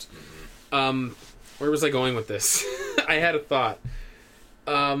don't. Where was I going with this? I had a thought.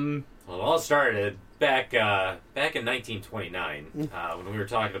 Well, it all started back in 1929 when we were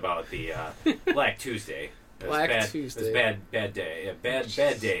talking about the Black Tuesday. It was Tuesday. It was bad day. A bad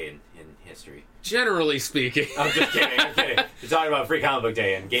day in history. Generally speaking. I'm just kidding. You're talking about Free Comic Book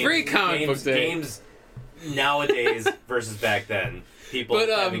Day and games. Free Comic Book Day. Games nowadays versus back then. People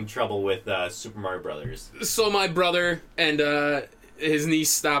having trouble with Super Mario Brothers. So my brother and his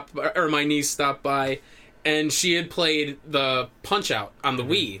niece my niece stopped by, and she had played the Punch-Out on the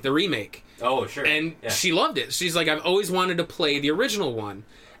Wii, the remake. Oh, sure. And she loved it. She's like, I've always wanted to play the original one.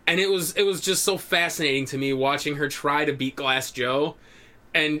 And it was just so fascinating to me watching her try to beat Glass Joe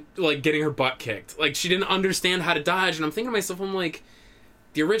and, like, getting her butt kicked. Like, she didn't understand how to dodge, and I'm thinking to myself, I'm like,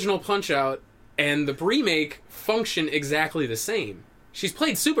 the original Punch-Out and the remake function exactly the same. She's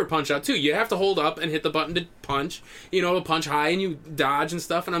played Super Punch-Out, too. You have to hold up and hit the button to punch, to punch high, and you dodge and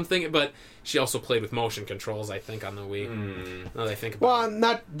stuff, and I'm thinking, but she also played with motion controls, I think, on the Wii. Now that I think about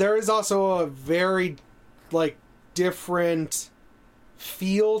it. There is also a very, like, different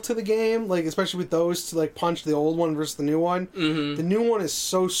feel to the game, like, especially with those to, like, punch the old one versus the new one. Mm-hmm. The new one is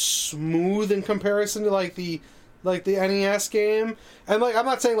so smooth in comparison to, like, the NES game. And, like, I'm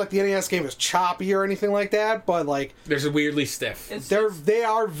not saying, like, the NES game is choppy or anything like that, but, like, there's a weirdly stiff. They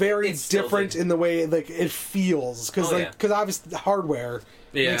are very different in the way, like, it feels. Because, obviously the hardware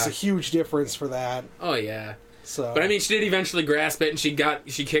makes a huge difference for that. Oh, yeah. So, but, I mean, she did eventually grasp it, and she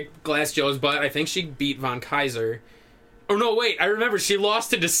kicked Glass Joe's butt. I think she beat Von Kaiser. Oh, no, wait. I remember. She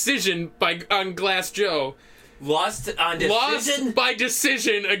lost a decision on Glass Joe. Lost on decision? Lost by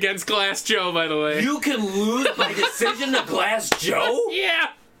decision against Glass Joe, by the way. You can lose by decision to Glass Joe?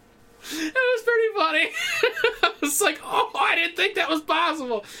 Yeah. It was pretty funny. I was like, oh, I didn't think that was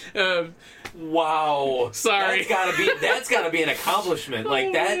possible. Wow. Sorry. That's gotta be an accomplishment.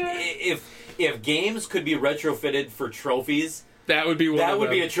 Like, that, yeah. If games could be retrofitted for trophies, that would be one that of would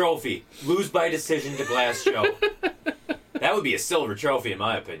them. be a trophy. Lose by decision to Glass Joe. That would be a silver trophy, in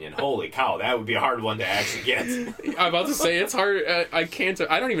my opinion. Holy cow, that would be a hard one to actually get. I'm about to say, it's hard. I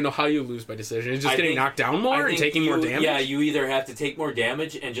don't even know how you lose by decision. It's just getting knocked down more and taking more damage? Yeah, you either have to take more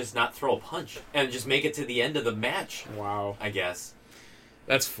damage and just not throw a punch. And just make it to the end of the match. Wow. I guess.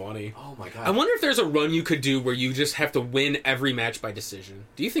 That's funny. Oh my god. I wonder if there's a run you could do where you just have to win every match by decision.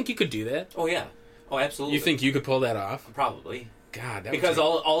 Do you think you could do that? Oh, yeah. Oh, absolutely. You think you could pull that off? Probably. God, that because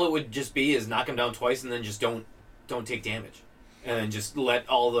all it would just be is knock him down twice and then just don't take damage. And then just let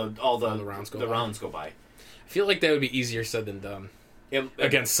all the rounds go by. I feel like that would be easier said than done.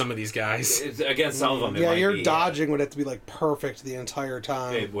 Against some of these guys. Against some of them, yeah, your dodging would have to be, like, perfect the entire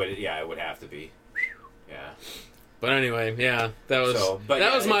time. It would have to be. Yeah. But anyway, yeah, that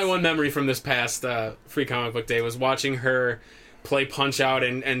was my one memory from this past Free Comic Book Day, was watching her play Punch-Out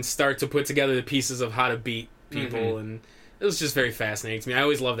and start to put together the pieces of how to beat people, and it was just very fascinating to me. I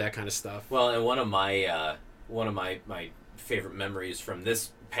always love that kind of stuff. Well, and one of my favorite memories from this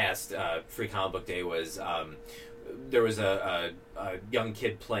past Free Comic Book Day was there was a young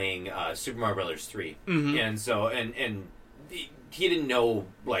kid playing Super Mario Brothers 3, and so and he didn't know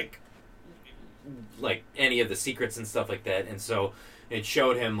like any of the secrets and stuff like that, and so it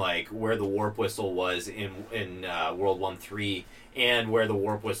showed him like where the warp whistle was in World 1-3 and where the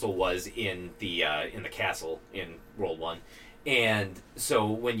warp whistle was in the castle in World 1. And so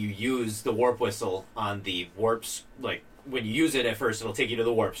when you use the warp whistle on the warps, like when you use it at first, it'll take you to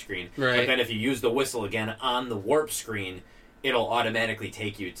the warp screen. Right. But then if you use the whistle again on the warp screen, it'll automatically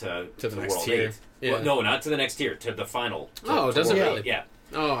take you to the next World tier. 8. Yeah. Well, no, not to the next tier, to the final. Does it really? Yeah.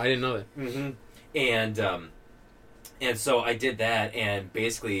 Oh, I didn't know that. Mm-hmm. And so I did that, and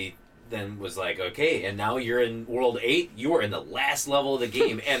basically then was like, okay, and now you're in World 8. You are in the last level of the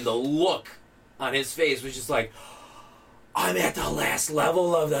game, and the look on his face was just like, I'm at the last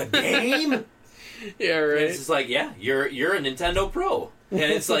level of the game. Yeah, right. And it's just like, yeah, you're a Nintendo Pro, and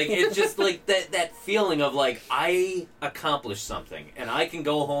it's like it's just like that feeling of like I accomplished something, and I can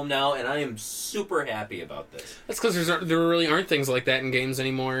go home now, and I am super happy about this. That's because there really aren't things like that in games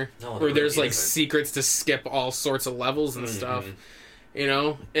anymore, where there's like secrets to skip all sorts of levels and stuff. You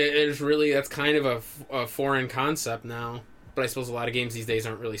know, that's kind of a foreign concept now. But I suppose a lot of games these days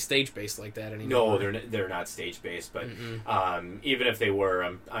aren't really stage-based like that anymore. No, they're not stage-based. But even if they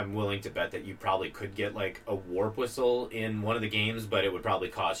were, I'm willing to bet that you probably could get like a warp whistle in one of the games, but it would probably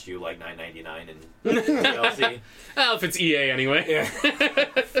cost you like $9.99 in DLC. Well, if it's EA anyway. Yeah,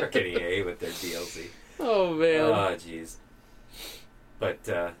 frickin' EA with their DLC. Oh man. Oh jeez.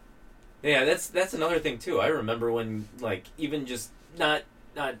 But Yeah, that's another thing too. I remember when, like, even just not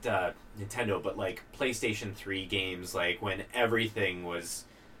Nintendo, but like PlayStation 3 games, like when everything was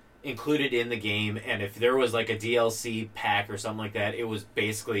included in the game, and if there was like a DLC pack or something like that, it was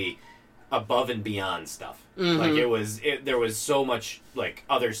basically above and beyond stuff. Mm-hmm. Like there was so much like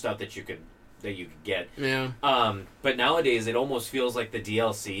other stuff that you could get. Yeah. But nowadays it almost feels like the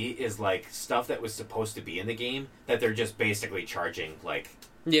DLC is like stuff that was supposed to be in the game that they're just basically charging like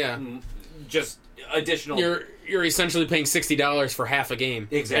just additional. You're essentially paying $60 for half a game.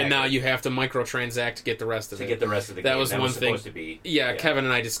 Exactly. And now you have to microtransact to get the rest of it. To get the rest of the that game. Was that one was thing. Supposed to be. Yeah, Kevin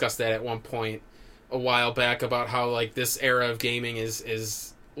and I discussed that at one point a while back about how like this era of gaming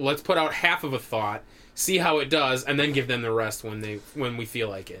is let's put out half of a thought, see how it does, and then give them the rest when we feel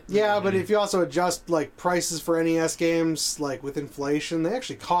like it. Yeah, but if you also adjust like prices for NES games, like with inflation, they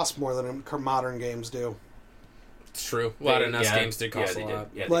actually cost more than modern games do. It's true. A lot of NES games did cost a lot.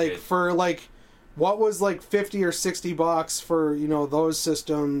 Yeah, like for like what was like $50 or $60 for those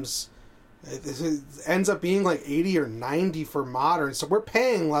systems, it ends up being like $80 or $90 for modern. So we're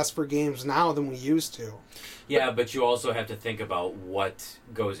paying less for games now than we used to. Yeah, but you also have to think about what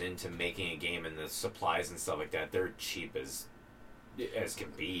goes into making a game and the supplies and stuff like that. They're cheap as can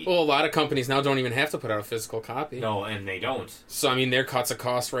be. Well, a lot of companies now don't even have to put out a physical copy. No, and they don't. So I mean, there cuts a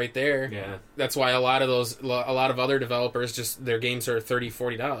cost right there. Yeah, that's why a lot of other developers just their games are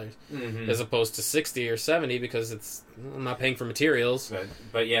 $30-$40 as opposed to $60 or $70 because I'm not paying for materials.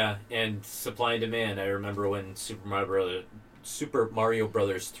 But yeah, and supply and demand. I remember when Super Mario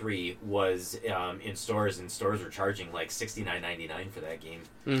Brothers 3 was in stores, and stores were charging like $69.99 for that game.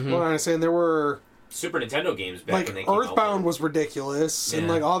 Mm-hmm. Well, I'm saying there were Super Nintendo games back like when they came Earthbound out. was ridiculous, and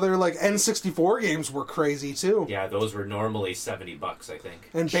like other like N64 games were crazy too. Yeah, those were normally $70, I think.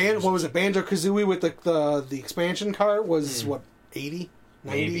 And what was it? Banjo-Kazooie with the expansion cart was what, 80?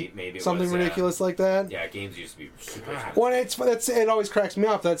 90? Maybe it something was, ridiculous like that. Yeah, games used to be super expensive. Well, it always cracks me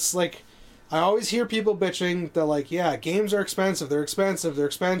up. That's like, I always hear people bitching that like, yeah, games are expensive. They're expensive.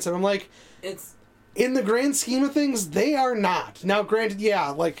 I'm like, it's in the grand scheme of things, they are not. Now, granted, yeah,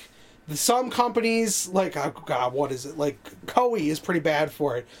 like some companies, like what is it? Like Koei is pretty bad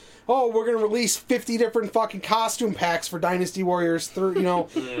for it. Oh, we're gonna release 50 different fucking costume packs for Dynasty Warriors 3,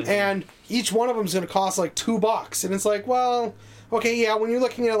 and each one of them is gonna cost like $2, and it's like, well, okay, yeah, when you're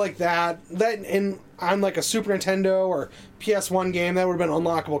looking at it like that and on like a Super Nintendo or PS1 game, that would have been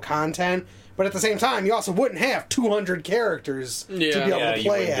unlockable content. But at the same time, you also wouldn't have 200 characters to be able to play you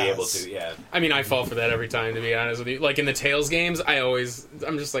wouldn't as. Be able to, yeah. I mean, I fall for that every time, to be honest with you. Like in the Tales games, I'm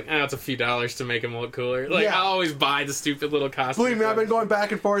just like, it's a few dollars to make them look cooler. Like, I always buy the stupid little costume. Believe me, I've been going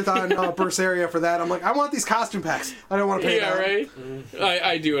back and forth on Berseria for that. I'm like, I want these costume packs. I don't want to pay that. Right? Mm-hmm.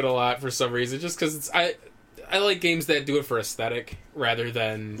 I do it a lot for some reason, just because I like games that do it for aesthetic rather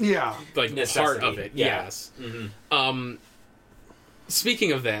than like necessity. Part of it. Yeah. Yes. Mm-hmm.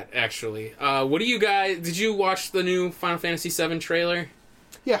 Speaking of that, actually, what do you guys... Did you watch the new Final Fantasy VII trailer?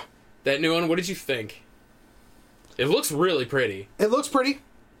 Yeah. That new one? What did you think? It looks really pretty. It looks pretty.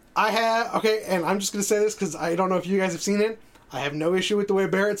 And I'm just going to say this because I don't know if you guys have seen it. I have no issue with the way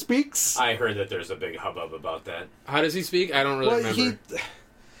Barrett speaks. I heard that there's a big hubbub about that. How does he speak? I don't really remember.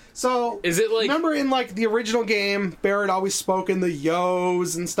 So, is it like... Remember in like the original game, Barrett always spoke in the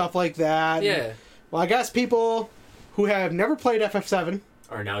yos and stuff like that? Yeah. And, well, I guess people who have never played FF7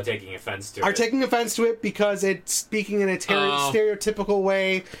 are now taking offense to it. Are taking offense to it because it's speaking in a stereotypical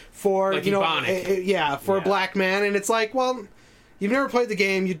way for, like a black man. And it's like, well, you've never played the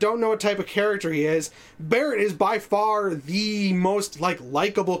game. You don't know what type of character he is. Barrett is by far the most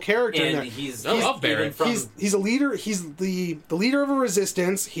likable character in there. I love Barrett. He's a leader. He's the leader of a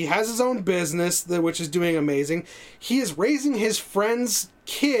resistance. He has his own business, which is doing amazing. He is raising his friend's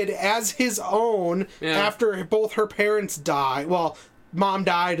kid as his own after both her parents die. Well, mom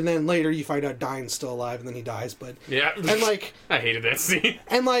died, and then later you find out Dine's still alive, and then he dies. But and I hated that scene.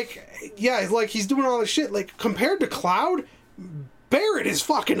 And he's doing all this shit. Like compared to Cloud, Barrett is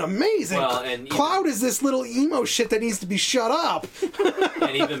fucking amazing. Well, and Cloud is this little emo shit that needs to be shut up.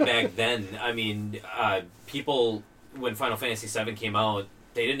 And even back then, I mean, people, when Final Fantasy VII came out,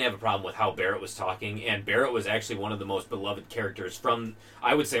 they didn't have a problem with how Barrett was talking, and Barrett was actually one of the most beloved characters from,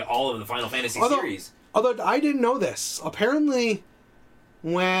 I would say, all of the Final Fantasy series. Although I didn't know this. Apparently,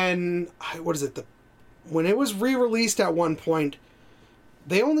 when it was re-released at one point,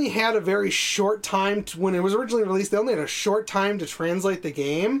 they only had a very short time when it was originally released. They only had a short time to translate the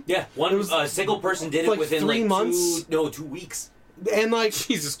game. Yeah, a single person did it within 3 months. 2 weeks. And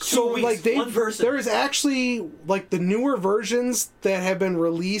Jesus, one person. There is actually the newer versions that have been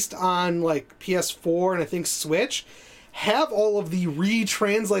released on PS4 and I think Switch have all of the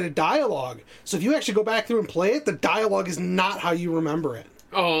retranslated dialogue. So if you actually go back through and play it, the dialogue is not how you remember it.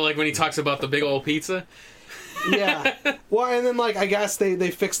 Oh, like when he talks about the big old pizza? Yeah. Well, and then, like, I guess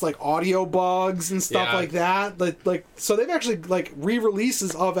they fixed, like, audio bugs and stuff like that. Like, so they've actually, like,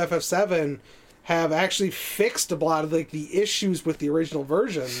 re-releases of FF7 have actually fixed a lot of, like, the issues with the original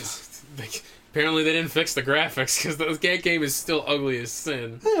versions. Apparently they didn't fix the graphics, because that game is still ugly as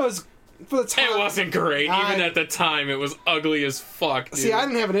sin. It was, for the time... It wasn't great. Even at the time, it was ugly as fuck, dude. See, I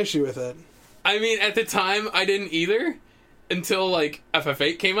didn't have an issue with it. I mean, at the time, I didn't either. Until, like,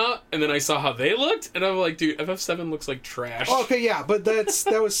 FF8 came out, and then I saw how they looked, and I'm like, dude, FF7 looks like trash. Okay, yeah, but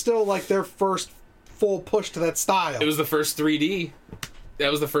that was still, like, their first full push to that style. It was the first 3D.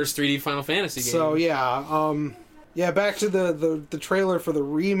 That was the first 3D Final Fantasy game. So, yeah, back to the trailer for the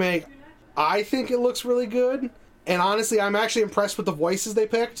remake. I think it looks really good, and honestly, I'm actually impressed with the voices they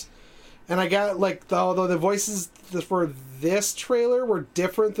picked. And I got, like, although the voices for this trailer were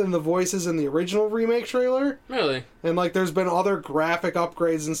different than the voices in the original remake trailer. Really? And, like, there's been other graphic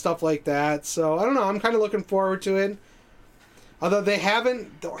upgrades and stuff like that. So, I don't know. I'm kind of looking forward to it. Although they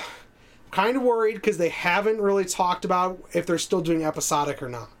haven't... Kind of worried because they haven't really talked about if they're still doing episodic or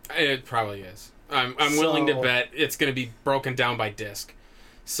not. It probably is. I'm willing to bet it's going to be broken down by disc.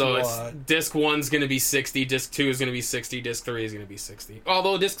 So it's disc 1's going to be 60, disc 2 is going to be 60, disc 3 is going to be 60.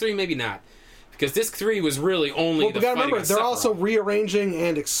 Although disc 3 maybe not. Because disc 3 was really only the fighting remember, they're Sephiroth. also rearranging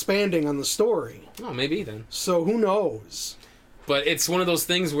and expanding on the story. Oh, maybe then. So who knows? But it's one of those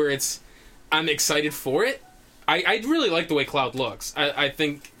things where I'm excited for it. I really like the way Cloud looks. I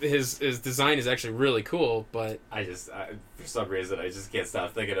think his design is actually really cool, but... For some reason, I just can't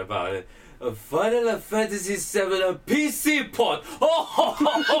stop thinking about it. A Final Fantasy VII a PC port. Oh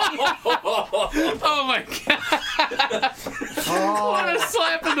my god! What a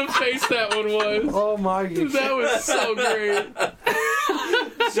slap in the face that one was! Oh my god, that was so great.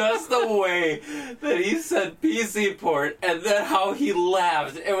 Just the way that he said PC port, and then how he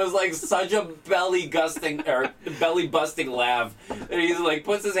laughed. It was like such a belly busting laugh. And he's like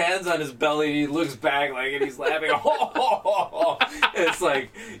puts his hands on his belly and he looks back like and he's laughing. It's like,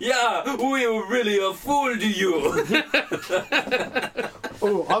 yeah, we really fooled you.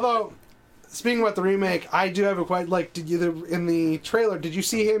 Oh, although speaking about the remake, I do have a quite like. Did you in the trailer? Did you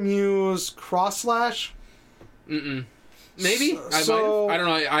see him use cross slash? Mm-mm. Maybe I don't know.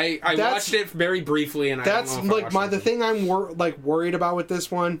 I watched it very briefly, and that's I don't know if the thing I'm worried about with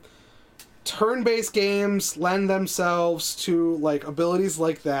this one. Turn-based games lend themselves to like abilities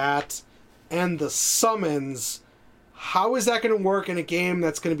like that, and the summons. How is that going to work in a game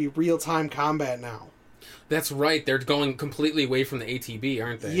that's going to be real-time combat now? That's right. They're going completely away from the ATB,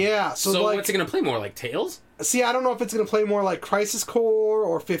 aren't they? Yeah. So what's it going to play more like Tales? See, I don't know if it's going to play more like Crisis Core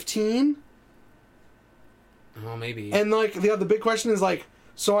or 15. Oh, maybe. And like the big question is like,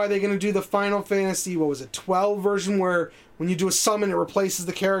 so are they going to do the Final Fantasy 12 version where when you do a summon it replaces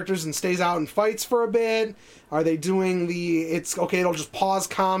the characters and stays out and fights for a bit? Are they doing it'll just pause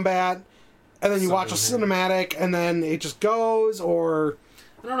combat and then you watch a cinematic and then it just goes, or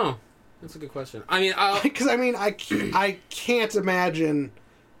I don't know. That's a good question. I mean, because I can't imagine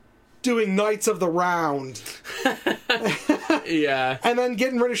doing Knights of the Round. Yeah. And then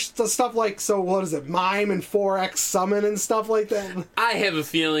getting rid of stuff like, Mime and 4X Summon and stuff like that. I have a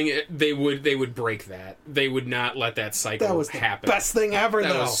feeling they would break that. They would not let that cycle happen. That was the best thing ever,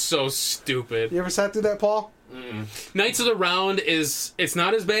 That was so stupid. You ever sat through that, Paul? Mm-mm. Knights of the Round it's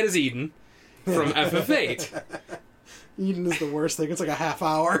not as bad as Eden from FF8. Eden is the worst thing. It's like a half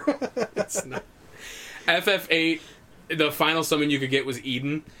hour. It's not. FF8, the final summon you could get was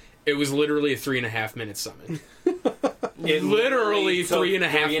Eden. It was literally a 3.5 minute summon. It literally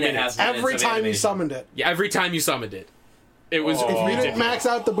 3.5 minutes. Every time you summoned it. Yeah, every time you summoned it. It was If you didn't max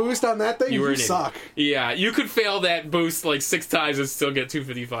out the boost on that thing, you suck. Yeah, you could fail that boost like 6 times and still get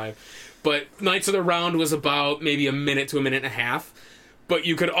 255. But Knights of the Round was about maybe a minute to a minute and a half. But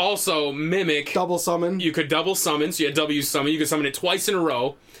you could also mimic... Double summon. You could double summon, so you had W summon. You could summon it twice in a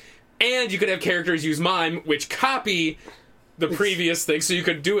row. And you could have characters use Mime, which copy the previous thing, so you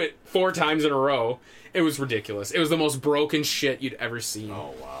could do it 4 times in a row. It was ridiculous. It was the most broken shit you'd ever seen.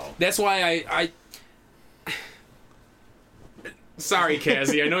 Oh, wow. That's why I Sorry,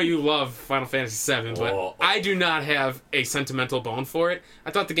 Kazzy, I know you love Final Fantasy VII, but I do not have a sentimental bone for it.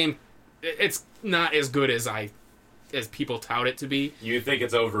 I thought the game, it's not as good as people tout it to be. You think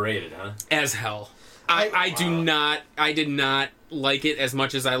it's overrated, huh? As hell. I did not like it as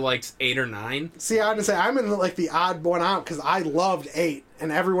much as I liked 8 or 9. See, I would say I'm in like the odd one out because I loved 8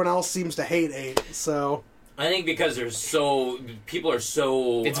 and everyone else seems to hate 8. So I think because people are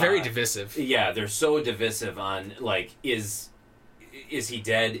so... It's very divisive. Yeah, they're so divisive on, like, is he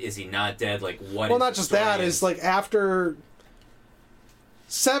dead? Is he not dead? Like, what? Well, not just that. Is like after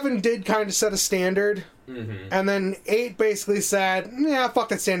 7 did kind of set a standard, and then 8 basically said, "Yeah, fuck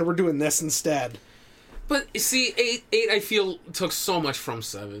that standard. We're doing this instead." But see, 8 I feel took so much from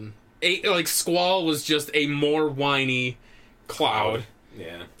 7. 8, like Squall was just a more whiny Cloud.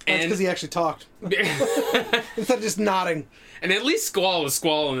 Yeah, That's because he actually talked instead of just nodding. And at least Squall was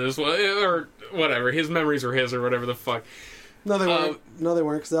Squall in this one, or whatever. His memories were his, or whatever the fuck. No, they weren't. No, they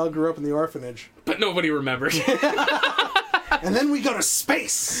weren't, because they all grew up in the orphanage. But nobody remembered. And then we go to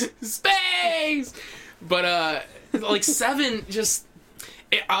space! Space! But, like, 7 just...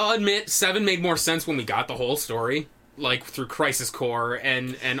 I'll admit, 7 made more sense when we got the whole story. Like, through Crisis Core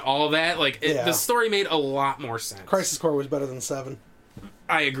and all that. Like, the story made a lot more sense. Crisis Core was better than 7.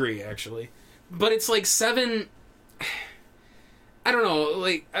 I agree, actually. But it's like 7... I don't know,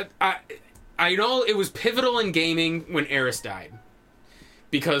 like... I know it was pivotal in gaming when Eris died.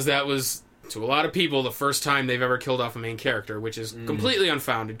 Because that was, to a lot of people, the first time they've ever killed off a main character, which is completely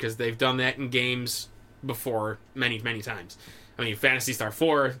unfounded, because they've done that in games before many, many times. I mean, Phantasy Star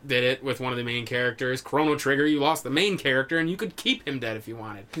 4 did it with one of the main characters. Chrono Trigger, you lost the main character, and you could keep him dead if you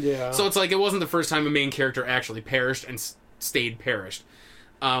wanted. Yeah. So it's like, it wasn't the first time a main character actually perished and stayed perished.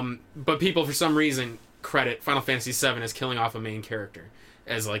 But people, for some reason, credit Final Fantasy VII as killing off a main character.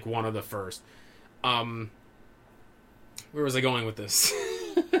 As, like, one of the first. Where was I going with this?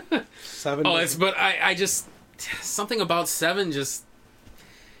 7. Oh, but I just... Something about 7 just...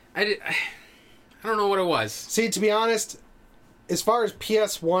 I don't know what it was. See, to be honest, as far as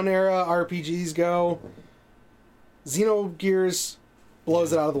PS1 era RPGs go, Xenogears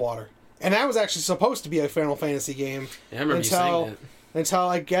blows it out of the water. And that was actually supposed to be a Final Fantasy game. Yeah, I remember you saying that.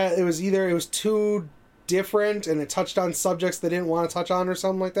 Until it was too different, and it touched on subjects they didn't want to touch on or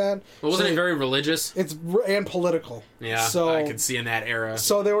something like that. Well, wasn't it very religious? And political. Yeah, so I could see in that era.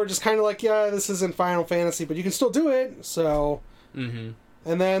 So they were just kind of like, yeah, this isn't Final Fantasy, but you can still do it. So, and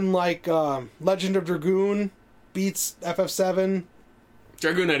then like Legend of Dragoon beats FF7.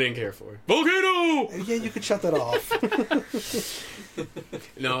 Dragoon, I didn't care for. Volcano. Yeah, you could shut that off.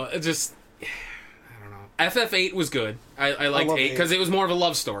 No, it just. FF8 was good. I liked 8 because it was more of a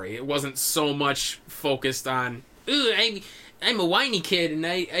love story. It wasn't so much focused on, ooh, I'm a whiny kid and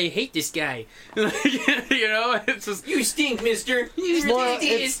I hate this guy. You know, it's just, you stink, mister. You stink,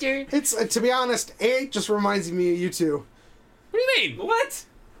 mister. It's to be honest, 8 just reminds me of you two. What do you mean? What?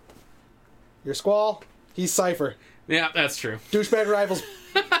 You're Squall, he's Cypher. Yeah, that's true. Douchebag rivals.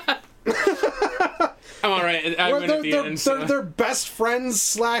 I'm alright. I win at the end. They're best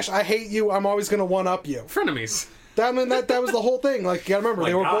friends / I hate you. I'm always gonna one up you. Frenemies. That was the whole thing. Like, you gotta remember,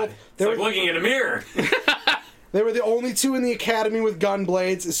 they were both. They were looking in a mirror. They were the only two in the academy with gun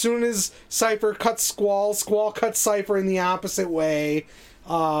blades. As soon as Cypher cuts Squall, Squall cuts Cypher in the opposite way.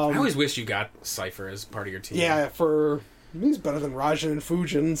 I always wish you got Cypher as part of your team. Yeah, he's better than Rajan and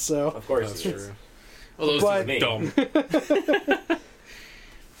Fujin. So of course that's true. Well, those are dumb.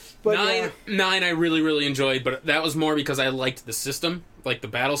 But 9 I really, really enjoyed, but that was more because I liked the system, like the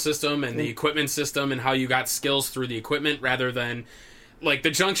battle system and the equipment system and how you got skills through the equipment rather than, like,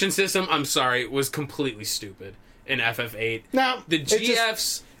 the junction system, I'm sorry, was completely stupid in FF8. Now, the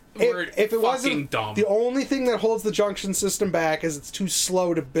GFs were if it wasn't dumb. The only thing that holds the junction system back is it's too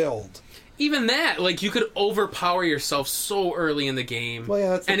slow to build. Even that, like, you could overpower yourself so early in the game. Well, yeah,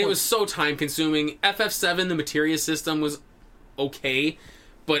 that's the and point. It was so time-consuming. FF7, the materia system was okay,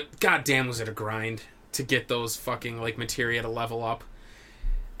 but goddamn was it a grind to get those fucking, like, materia to level up.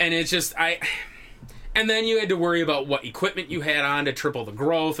 And it's just, and then you had to worry about what equipment you had on to triple the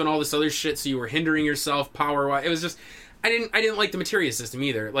growth and all this other shit, so you were hindering yourself power-wise. It was just, I didn't like the materia system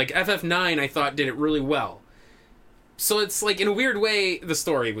either. Like, FF9, I thought, did it really well. So it's, like, in a weird way, the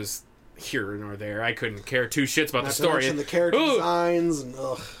story was here nor there. I couldn't care two shits about the story. The character designs and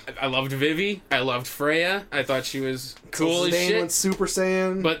ugh. I loved Vivi. I loved Freya. I thought she was cool as shit. Went Super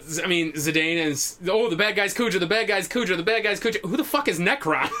Saiyan. But I mean, Zidane and the bad guy's Kuja. The bad guy's Kuja. The bad guy's Kuja. Who the fuck is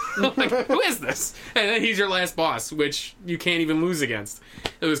Necron? Like, who is this? And then he's your last boss, which you can't even lose against.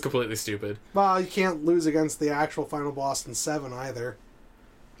 It was completely stupid. Well, you can't lose against the actual final boss in 7 either.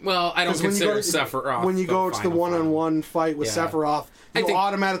 Well, I don't consider Sephiroth. When you go to the one-on-one fight with Sephiroth, you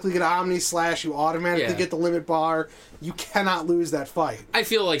automatically get Omni Slash, you automatically get the limit bar. You cannot lose that fight. I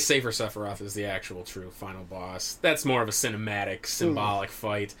feel like Saber Sephiroth is the actual true final boss. That's more of a cinematic, symbolic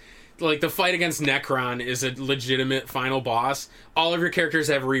fight. Like, the fight against Necron is a legitimate final boss. All of your characters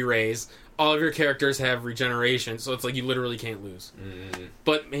have re-raise. all of your characters have regeneration, so it's like you literally can't lose.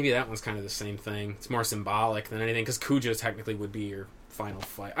 But maybe that one's kind of the same thing. It's more symbolic than anything, because Kuja technically would be your final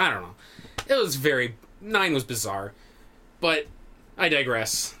fight. I don't know. It was 9 was bizarre. But I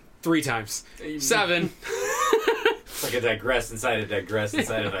digress. 3 times. 7. It's like a digress inside a digress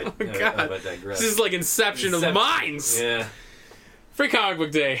inside of a, Oh, God. of a digress. This is like Inception of minds. Yeah. Free comic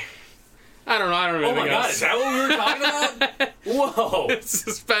book day. I don't know. Oh my God, is that what we were talking about? Whoa. This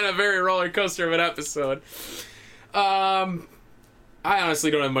has been a very roller coaster of an episode. I honestly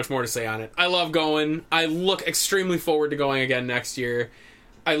don't have much more to say on it. I love going. I look extremely forward to going again next year.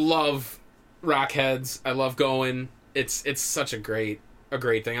 I love Rockheads. I love going. It's such a great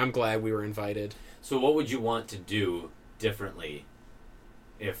thing. I'm glad we were invited. So what would you want to do differently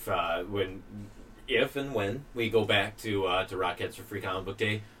if and when we go back to Rockheads for Free Comic Book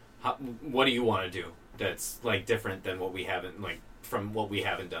Day? What do you want to do that's like different than what we haven't from what we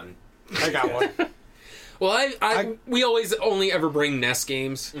haven't done? I got one. Well, we always only ever bring NES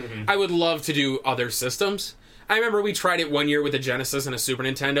games. Mm-hmm. I would love to do other systems. I remember we tried it one year with a Genesis and a Super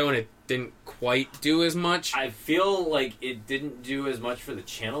Nintendo, and it didn't quite do as much. I feel like it didn't do as much for the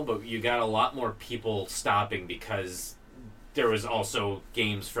channel, but you got a lot more people stopping because there was also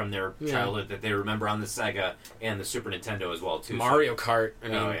games from their childhood that they remember on the Sega and the Super Nintendo as well, too. Mario Kart. I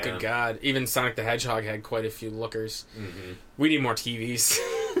mean, Oh, yeah. good God. Even Sonic the Hedgehog had quite a few lookers. Mm-hmm. We need more TVs.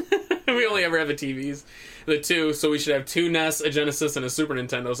 We only ever have the TVs. The 2, so we should have 2 NES, a Genesis, and a Super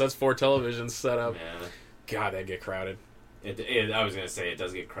Nintendo, so that's 4 televisions set up. Yeah. God, that'd get crowded. I was going to say, it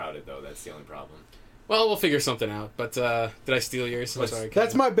does get crowded, though. That's the only problem. Well, we'll figure something out, but did I steal yours? I'm sorry,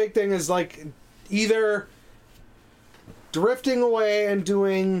 That's my big thing is, like, either drifting away and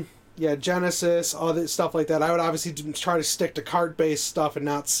doing, Genesis, other stuff like that. I would obviously try to stick to cart-based stuff and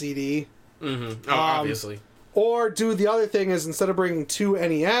not CD. Mm-hmm. Oh, obviously. Or do the other thing is, instead of bringing 2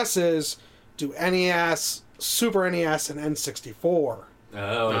 NESs, do NES, Super NES, and N64.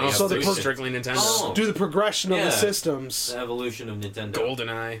 Oh, so the strictly Nintendo. Oh. Do the progression of the Yeah. systems. The evolution of Nintendo.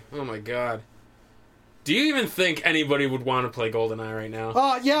 GoldenEye. Oh my God. Do you even think anybody would want to play GoldenEye right now?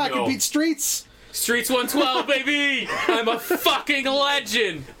 Yeah, I No. can beat Streets. Streets 112, baby! I'm a fucking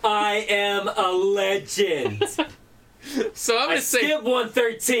legend! I am a legend. So I'm I gonna say... skipped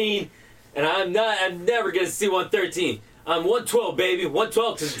 113, and I'm never gonna see 113. I'm 112, baby.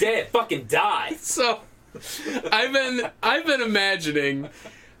 112 to the day I fucking die. So, I've been imagining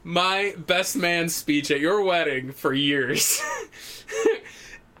my best man speech at your wedding for years.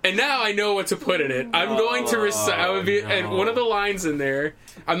 And now I know what to put in it. I'm going to recite... And one of the lines in there...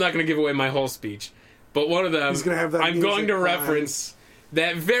 I'm not going to give away my whole speech. But one of them... He's gonna have that I'm going to music reference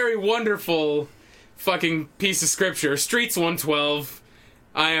that very wonderful fucking piece of scripture. Streets 112.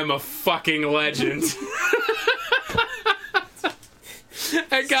 I am a fucking legend.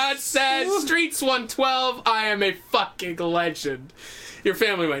 And God said, Streets 112, I am a fucking legend. Your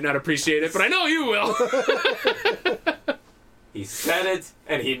family might not appreciate it, but I know you will. He said it,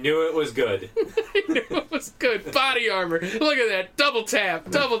 and he knew it was good. He knew it was good. Body armor. Look at that. Double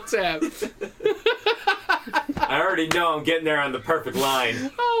tap. Double tap. I already know I'm getting there on the perfect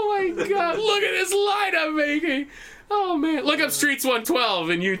line. Oh my God. Look at this line I'm making. Oh man. Look up Streets 112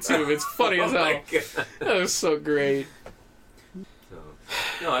 in YouTube. It's funny as Oh my hell. God. That was so great.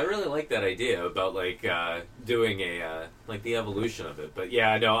 No, I really like that idea about doing a the evolution of it. But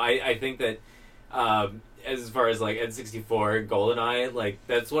yeah, no, I think that as far as N64, GoldenEye,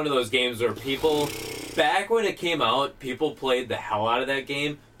 that's one of those games where people, back when it came out, people played the hell out of that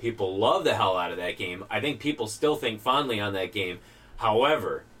game. People love the hell out of that game. I think people still think fondly on that game.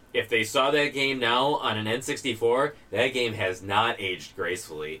 However, if they saw that game now on an N64, that game has not aged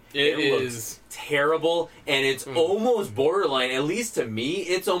gracefully. It looks is terrible, and it's almost borderline, at least to me,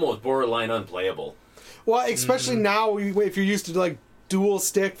 it's almost borderline unplayable. Well, especially now, if you're used to, dual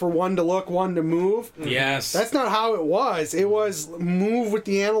stick for one to look, one to move. Yes. That's not how it was. It was move with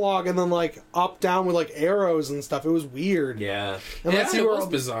the analog and then up, down with arrows and stuff. It was weird. Yeah. Unless it you were was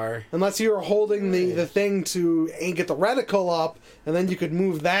bizarre. Unless you were holding the thing to get the reticle up, and then you could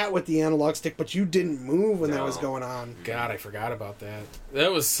move that with the analog stick, but you didn't move when that was going on. God, I forgot about that.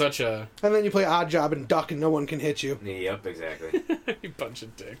 That was such a... And then you play Odd Job and duck and no one can hit you. Yep, exactly. You bunch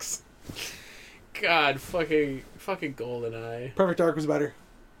of dicks. God, fucking GoldenEye. Perfect Dark was better.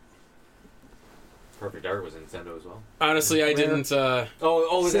 Perfect Dark was Nintendo as well. Honestly, I didn't... That's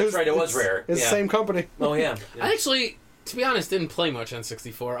right, it was Rare. It's the same company. Oh, yeah. I actually, to be honest, didn't play much on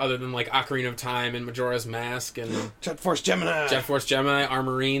 64, other than Ocarina of Time and Majora's Mask and Jet Force Gemini. Jet Force Gemini,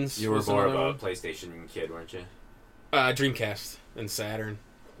 Armorines. You were was more of another a one. PlayStation kid, weren't you? Dreamcast and Saturn.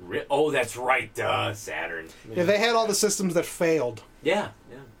 Oh, that's right, Saturn. Yeah, they had all the systems that failed. Yeah,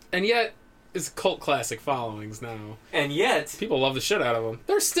 yeah. And yet, it's cult classic followings now. And yet, people love the shit out of them.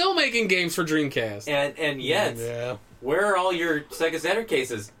 They're still making games for Dreamcast. And yet, where are all your Sega Saturn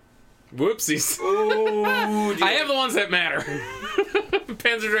cases? Whoopsies. Ooh, I have the ones that matter.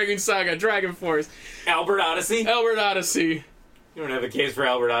 Panzer Dragoon Saga, Dragon Force, Albert Odyssey. You don't have a case for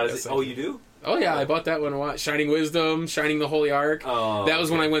Albert Odyssey. Yes, Oh, you do? Oh yeah, I bought that one a while. Shining Wisdom, Shining the Holy Ark. Oh, that was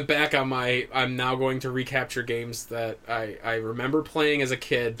when I went back on my. I'm now going to recapture games that I remember playing as a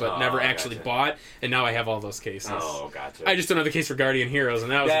kid, but never actually bought, and now I have all those cases. Oh, gotcha. I just don't have the case for Guardian Heroes,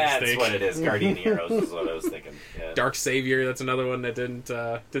 and that was a mistake. That's what it is. Guardian Heroes is what I was thinking. Yeah. Dark Savior. That's another one that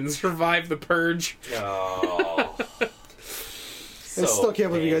didn't survive the purge. Oh. I still can't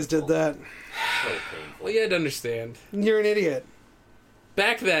believe you guys did that. So painful. Well, you had to understand. You're an idiot.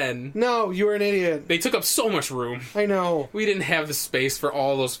 Back then, No, you were an idiot. they took up so much room. I know. We didn't have the space for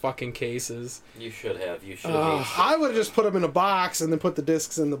all those fucking cases. You should have. You should have. I would have just put them in a box and then put the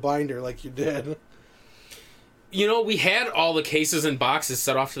discs in the binder like you did. You know, we had all the cases and boxes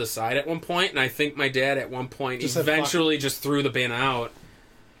set off to the side at one point, and I think my dad at one point Just said, eventually just threw the bin out.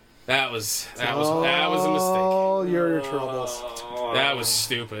 That was a mistake. Oh, you're in troubles. That was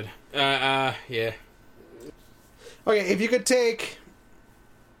stupid. Yeah. Okay, if you could take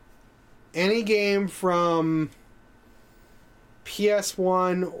any game from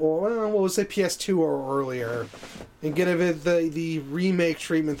PS1 or well, we'll say PS2 or earlier, and give it the remake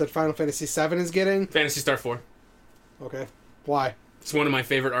treatment that Final Fantasy VII is getting. Phantasy Star 4. Okay, why? It's one of my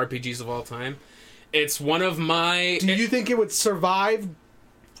favorite RPGs of all time. It's one of my... Do you think it would survive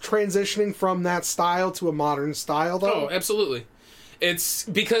transitioning from that style to a modern style, though? Oh, absolutely. It's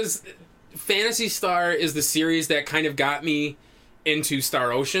because Phantasy Star is the series that kind of got me into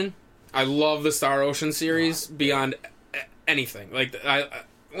Star Ocean. I love the Star Ocean series beyond anything. Like, I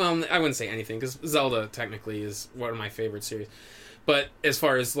wouldn't say anything, because Zelda technically is one of my favorite series. But as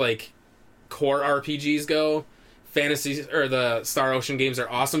far as, like, core RPGs go, the Star Ocean games are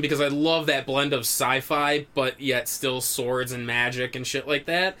awesome, because I love that blend of sci-fi, but yet still swords and magic and shit like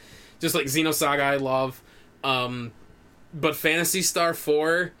that. Just like Xenosaga I love. But Phantasy Star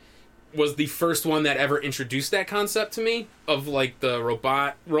 4 was the first one that ever introduced that concept to me of like the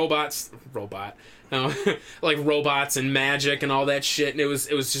robots and magic and all that shit, and it was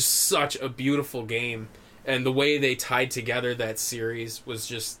just such a beautiful game, and the way they tied together that series was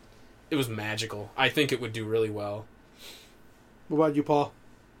just, it was magical. I think it would do really well. What about you, Paul?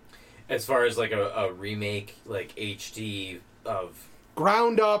 As far as like a remake, like HD of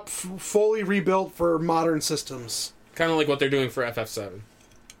Ground up, fully rebuilt for modern systems. Kind of like what they're doing for FF7.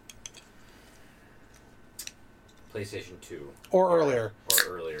 PlayStation 2. Or earlier.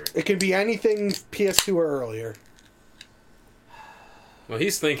 Or earlier. It can be anything PS2 or earlier. Well,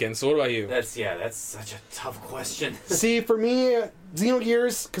 he's thinking, so what about you? That's such a tough question. See, for me,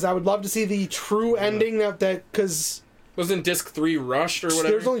 Xenogears, because I would love to see the true ending because... Wasn't Disc 3 rushed or whatever?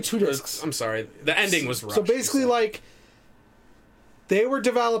 There's only 2 discs. I'm sorry. The ending was rushed. So basically, like, they were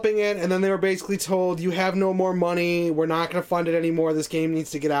developing it, and then they were basically told, you have no more money, we're not going to fund it anymore, this game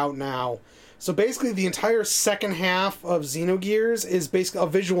needs to get out now. So basically, the entire second half of Xenogears is basically a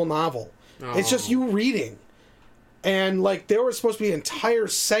visual novel. Oh. It's just you reading. And, like, there were supposed to be entire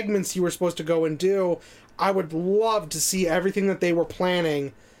segments you were supposed to go and do. I would love to see everything that they were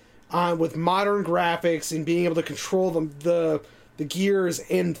planning with modern graphics and being able to control the gears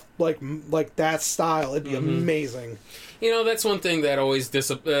in, like that style. It'd be amazing. You know, that's one thing that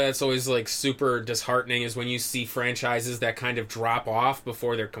that's always like super disheartening is when you see franchises that kind of drop off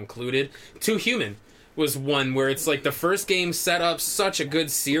before they're concluded. Too Human was one where it's like the first game set up such a good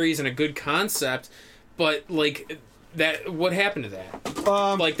series and a good concept, but like that, what happened to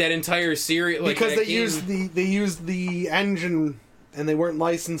that? Like that entire series, like because they used the engine and they weren't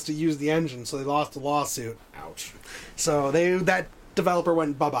licensed to use the engine, so they lost a lawsuit. Ouch. So that developer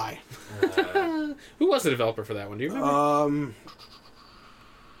went bye-bye. Who was the developer for that one? Do you remember?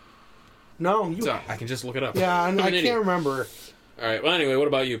 No, I can just look it up. Yeah, I can't remember. All right. Well, anyway, what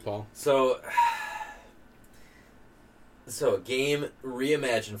about you, Paul? So a game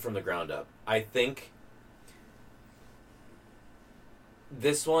reimagined from the ground up. I think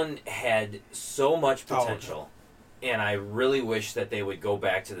this one had so much potential, and I really wish that they would go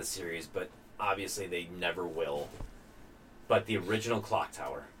back to the series, but obviously they never will. But the original Clock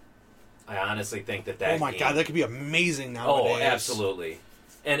Tower. I honestly think that Oh my god, that could be amazing nowadays. Oh, absolutely.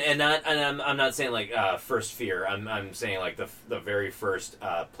 And I'm not saying like First Fear. I'm saying like the very first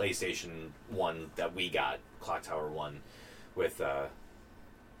PlayStation 1 that we got, Clock Tower 1 with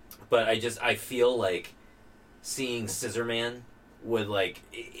but I feel like seeing Scissorman would like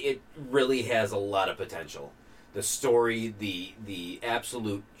it really has a lot of potential. The story, the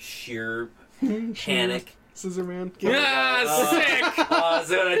absolute sheer Panic. Scissor Man. Sick! Oh,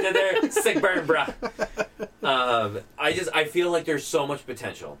 see what I did there? Sick burn, bruh. I feel like there's so much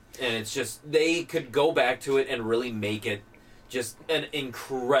potential, and it's just they could go back to it and really make it just an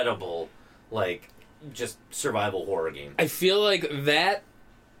incredible, like, just survival horror game. I feel like that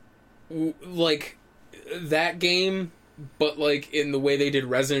game, but like in the way they did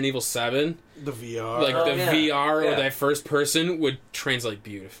Resident Evil 7, The VR. like VR Yeah. or that first person would translate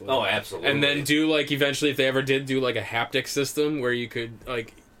beautifully. Oh, absolutely. And then do like eventually if they ever did do like a haptic system where you could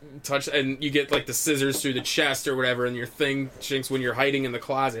like touch and you get like the scissors through the chest or whatever and your thing shinks when you're hiding in the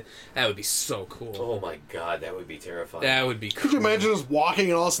closet. That would be so cool. Oh my god, that would be terrifying. That would be cool. Could you imagine just walking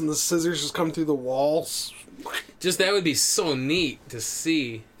and all of a sudden the scissors just come through the walls? Just that would be so neat to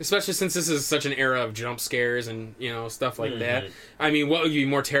see, especially since this is such an era of jump scares and stuff like that. I mean, what would be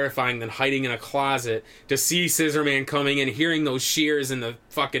more terrifying than hiding in a closet to see Scissor Man coming and hearing those shears and the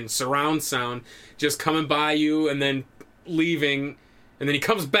fucking surround sound just coming by you and then leaving, and then he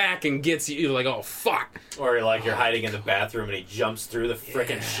comes back and gets you. You're like, oh fuck! Or like you're hiding in the bathroom and he jumps through the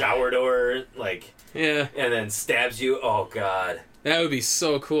frickin' shower door, like, Yeah, and then stabs you. Oh god. that would be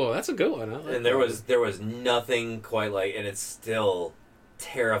so cool. That's a good one. I like And that there was nothing quite like, and it still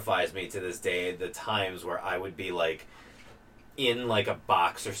terrifies me to this day, the times where I would be like in like a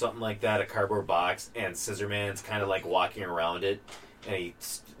box or something like that, a cardboard box, and Scissor Man's kind of like walking around it, and he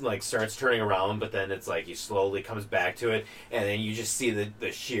like starts turning around, but then it's like he slowly comes back to it, and then you just see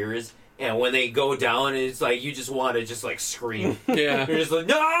the shears, and when they go down, it's like you just want to just like scream. Yeah. You're just like,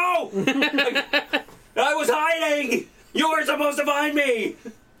 no! Like, I was hiding! You were supposed to find me!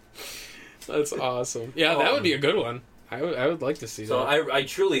 That's awesome. Yeah, that would be a good one. I would like to see So that. I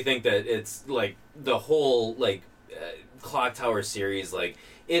truly think that it's like the whole like Clock Tower series, like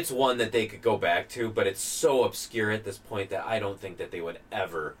it's one that they could go back to, but it's so obscure at this point that I don't think that they would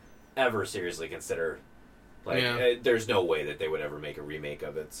ever seriously consider. Like, Yeah. There's no way that they would ever make a remake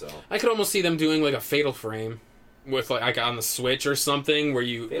of it. So I could almost see them doing like a Fatal Frame with like on the Switch or something where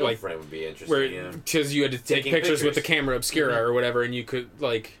you Fatal like Frame would be interesting. where Yeah. because you had to take Taking pictures with the pictures. camera obscura or whatever, and you could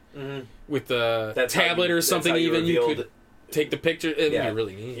like with the That's how tablet you- or that's something how you even you revealed- could take the picture. It'd Yeah. be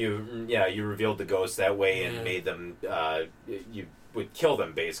really neat. You revealed the ghosts that way and Yeah. made them. You would kill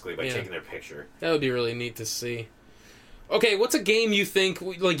them basically by Yeah. taking their picture. That would be really neat to see. Okay, what's a game you think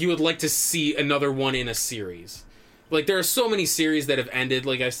like you would like to see another one in a series? Like there are so many series that have ended.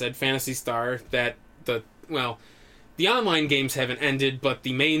 Like I said, Phantasy Star. That the online games haven't ended, but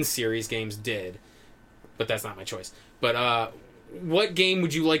the main series games did. But that's not my choice. But what game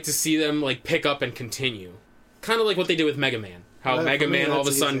would you like to see them like pick up and continue? Kind of like what they did with Mega Man. How Yeah, Mega for me, Man all of a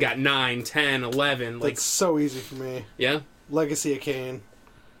that's sudden easy. got 9, 10, 11. Like It's so easy for me. yeah, Legacy of Kain.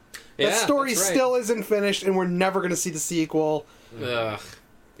 yeah. That story that's right. still isn't finished, and we're never going to see the sequel. Ugh.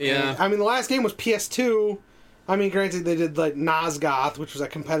 Yeah. And, I mean, the last game was PS2. I mean, granted, they did like Nosgoth, which was a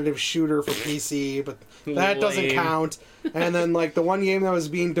competitive shooter for PC, but that doesn't Lame. count. And then like the one game that was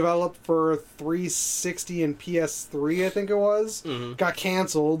being developed for 360 and PS3, I think it was, got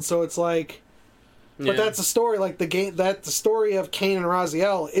canceled. So it's like, but Yeah. that's a story. Like the story of Cain and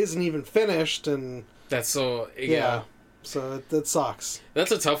Raziel isn't even finished, and That's so yeah, so that sucks.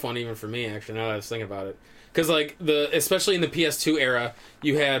 That's a tough one even for me actually. Now that I was thinking about it, because like especially in the PS2 era,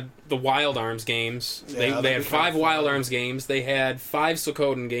 you had the Wild Arms games. Yeah, They that'd had be 5 kinda Wild fun. Arms games. They had 5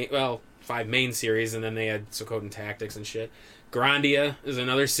 Suikoden game. Well, 5 main series, and then they had Suikoden Tactics and shit. Grandia is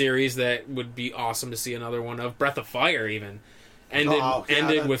another series that would be awesome to see another one of. Breath of Fire even ended Oh, yeah,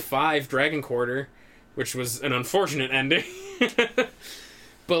 ended that- with 5 Dragon Quarter, which was an unfortunate ending.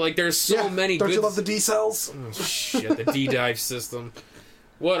 But like, there's so many. Don't good you love the D cells? Oh, shit, the D-dive system.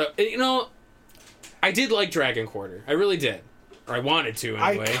 What a... I did like Dragon Quarter. I really did. Or I wanted to,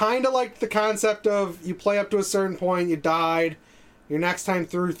 anyway. I kind of liked the concept of you play up to a certain point, you died. Your next time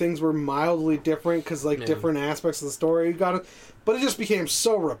through, things were mildly different because like different aspects of the story you got it, but it just became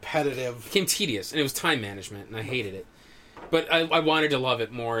so repetitive. became tedious, and it was time management, and I hated it. But I wanted to love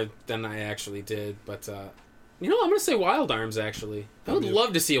it more than I actually did. But, I'm going to say Wild Arms, actually. I would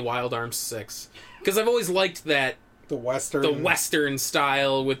love to see a Wild Arms 6. Because I've always liked that... The Western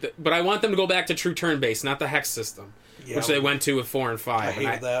style with but I want them to go back to true turn-based, not the hex system, which they went to with 4 and 5. I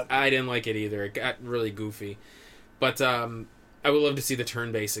hated that. I didn't like it either. It got really goofy. But I would love to see the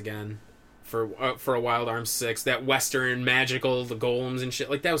turn-based again for a Wild Arms 6. That Western magical, the golems and shit.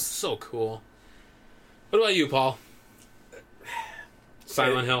 Like, that was so cool. What about you, Paul?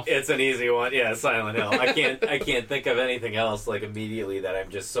 Silent Hill. It's an easy one. Yeah, Silent Hill. I can't think of anything else like immediately that I'm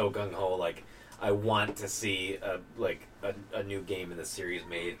just so gung ho. Like I want to see a new game in the series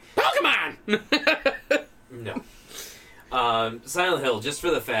made. Pokemon! No. Silent Hill, just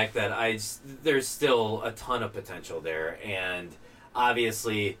for the fact that there's still a ton of potential there, and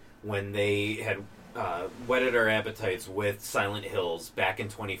obviously when they had whetted our appetites with Silent Hills back in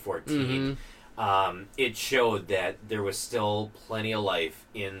 2014, it showed that there was still plenty of life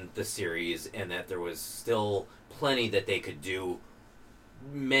in the series, and that there was still plenty that they could do,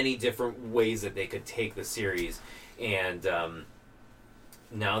 many different ways that they could take the series, and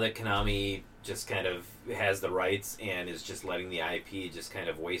now that Konami just kind of has the rights and is just letting the IP just kind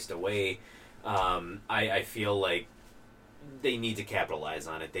of waste away, I feel like they need to capitalize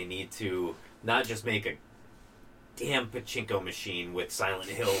on it. They need to not just make a damn pachinko machine with Silent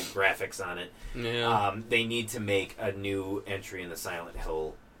Hill graphics on it. Yeah. They need to make a new entry in the Silent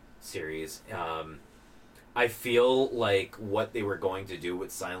Hill series. I feel like what they were going to do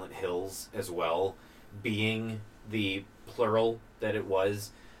with Silent Hills as well, being the plural that it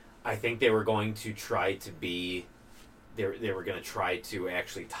was, I think they were going to try to be... They were going to try to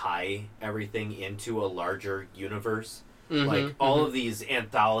actually tie everything into a larger universe. Like, all of these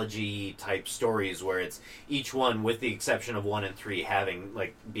anthology-type stories where it's each one, with the exception of 1 and 3, having,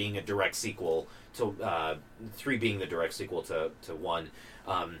 like, being a direct sequel to... 3 being the direct sequel to 1.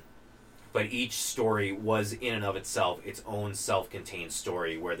 But each story was, in and of itself, its own self-contained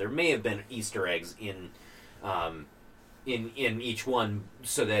story, where there may have been Easter eggs in each one,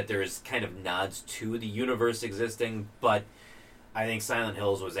 so that there's kind of nods to the universe existing. But I think Silent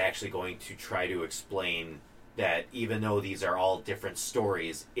Hills was actually going to try to explain that even though these are all different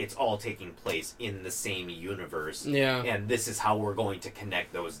stories, it's all taking place in the same universe. Yeah. And this is how we're going to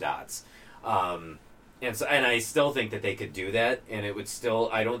connect those dots. And I still think that they could do that, and it would still...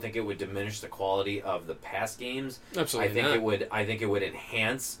 I don't think it would diminish the quality of the past games. Absolutely I think not. I think it would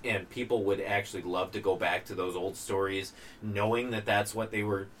enhance, and people would actually love to go back to those old stories, knowing that that's what they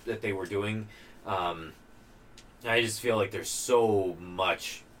were doing. I just feel like there's so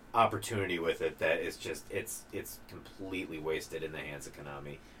much opportunity with it that it's just it's completely wasted in the hands of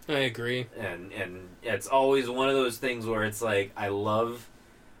Konami. I agree. And it's always one of those things where it's like, I love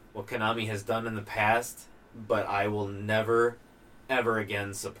what Konami has done in the past, but I will never ever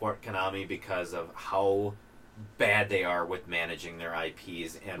again support Konami because of how bad they are with managing their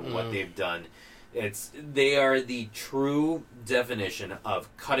IPs and what they've done. They are the true definition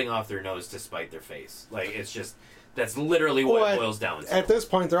of cutting off their nose to spite their face. Like, it's just... That's literally what it boils down to. At this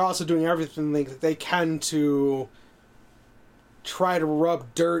point, they're also doing everything they can to try to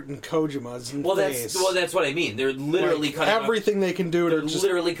rub dirt in Kojima's face. That's what I mean. They're literally like, cutting everything they can do to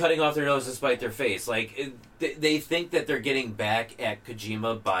literally cutting off their nose to spite their face. Like, they think that they're getting back at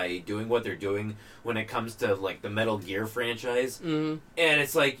Kojima by doing what they're doing when it comes to, like, the Metal Gear franchise. And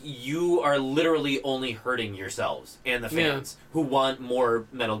it's like, you are literally only hurting yourselves and the fans who want more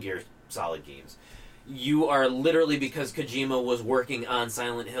Metal Gear Solid games. You are literally, because Kojima was working on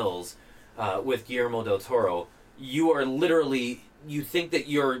Silent Hills with Guillermo del Toro, you are literally... You think that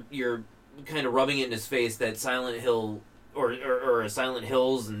you're kind of rubbing it in his face that Silent Hill or a Silent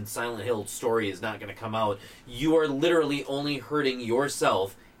Hills and Silent Hill story is not going to come out. You are literally only hurting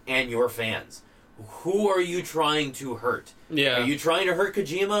yourself and your fans. Who are you trying to hurt? Yeah. Are you trying to hurt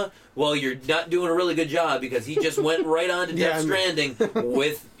Kojima? Well, you're not doing a really good job, because he just went right on to Death Stranding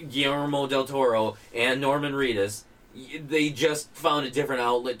with Guillermo del Toro and Norman Reedus. They just found a different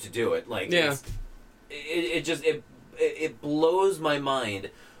outlet to do it. Like, it blows my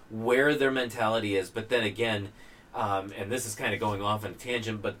mind where their mentality is. But then again, and this is kind of going off on a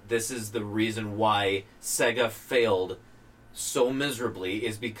tangent, but this is the reason why Sega failed so miserably,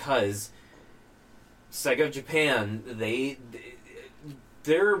 is because Sega of Japan,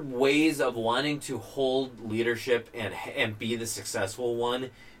 their ways of wanting to hold leadership and be the successful one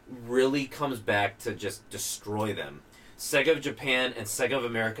really comes back to just destroy them. Sega of Japan and Sega of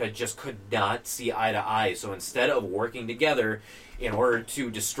America just could not see eye to eye, so instead of working together in order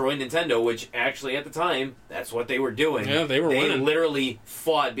to destroy Nintendo, which actually at the time, that's what they were doing. Yeah, they were winning. Literally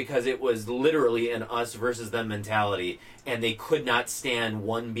fought because it was literally an us versus them mentality, and they could not stand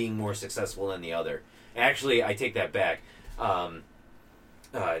one being more successful than the other. Actually, I take that back. Tom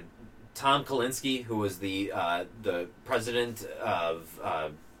Kalinske, who was the president of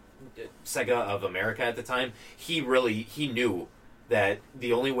Sega of America at the time, he knew that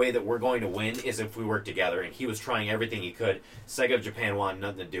the only way that we're going to win is if we work together, and he was trying everything he could. Sega of Japan wanted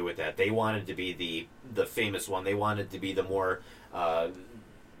nothing to do with that. They wanted to be the famous one. They wanted to be the more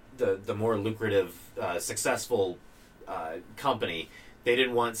the more lucrative, successful company. They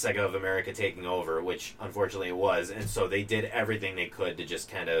didn't want Sega of America taking over, which unfortunately it was, and so they did everything they could to just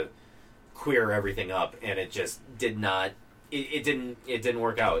kind of queer everything up, and it just did not. It didn't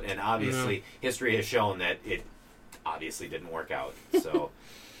work out, and obviously history has shown that obviously didn't work out. So,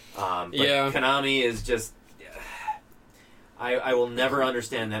 but Yeah. Konami is just. I will never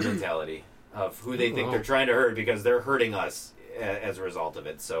understand that mentality of who they think they're trying to hurt because they're hurting us as a result of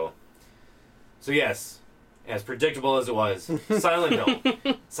it. So yes, as predictable as it was, Silent Hill.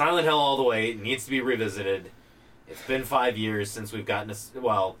 Silent Hill all the way. It needs to be revisited. It's been 5 years since we've gotten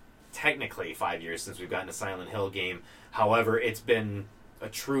technically 5 years since we've gotten a Silent Hill game. However, it's been a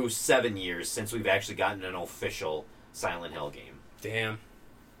true 7 years since we've actually gotten an official Silent Hill game. Damn.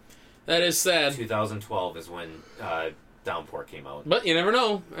 That is sad. 2012 is when Downpour came out. But you never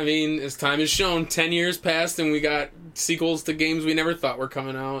know. I mean, as time has shown, 10 years passed and we got sequels to games we never thought were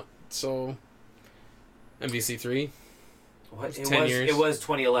coming out. So, MVC3. What? 10 years. It was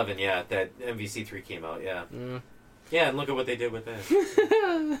 2011, yeah, that MVC3 came out, yeah. Yeah, and look at what they did with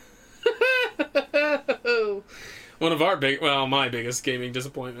that. One of my biggest gaming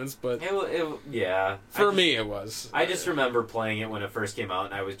disappointments, but yeah. For me it was. I just remember playing it when it first came out,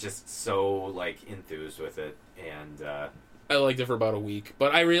 and I was just so, enthused with it, and, I liked it for about a week,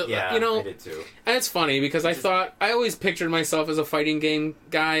 but I did too. And it's funny, because I always pictured myself as a fighting game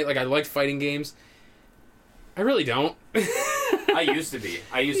guy, I liked fighting games. I really don't. I used to be.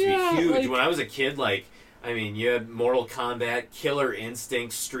 Huge. When I was a kid, you had Mortal Kombat, Killer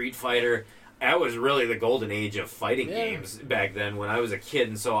Instinct, Street Fighter. That was really the golden age of fighting games back then when I was a kid.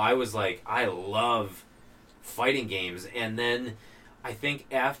 And so I was I love fighting games. And then I think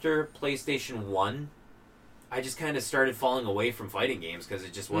after PlayStation 1, I just kind of started falling away from fighting games because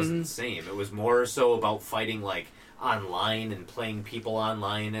it just wasn't the same. It was more so about fighting online and playing people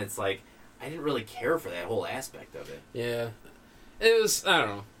online. It's I didn't really care for that whole aspect of it. Yeah. It was, I don't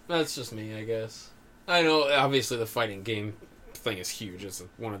know. That's just me, I guess. I know, obviously, the fighting game thing is huge. It's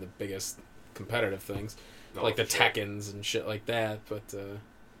one of the biggest competitive things. The Tekkens and shit like that. But,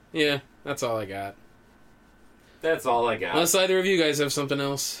 yeah, that's all I got. That's all I got. Unless either of you guys have something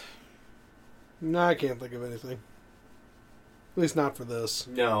else. No, I can't think of anything. At least not for this.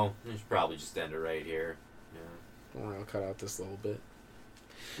 No, we should probably just end it right here. Yeah. Or I'll cut out this little bit.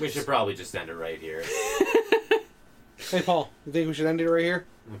 We should probably just end it right here. Hey, Paul, you think we should end it right here?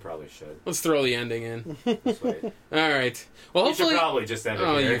 We probably should. Let's throw the ending in. That's right. All right. Well, hopefully... We should probably just end it here.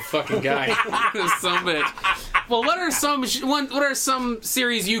 Oh, you fucking guy. Some bitch. Well, what are some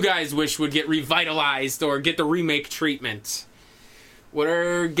series you guys wish would get revitalized or get the remake treatment? What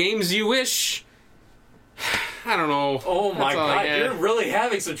are games you wish... I don't know. Oh my god, you're really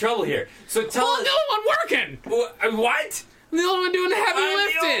having some trouble here. So tell us... the other one working! What? I'm the only one doing the heavy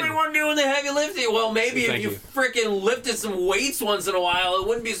lifting. I'm the only one doing the heavy lifting. Well, maybe Thank if you you. freaking lifted some weights once in a while, it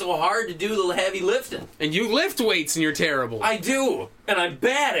wouldn't be so hard to do the heavy lifting. And you lift weights and you're terrible. I do, and I'm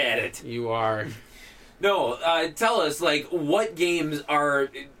bad at it. You are. No, tell us, what games are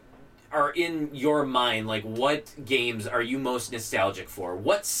in your mind? What games are you most nostalgic for?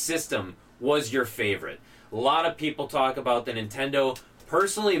 What system was your favorite? A lot of people talk about the Nintendo.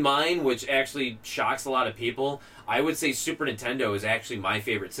 Personally, mine, which actually shocks a lot of people, I would say Super Nintendo is actually my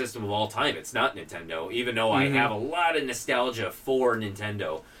favorite system of all time. It's not Nintendo, even though I have a lot of nostalgia for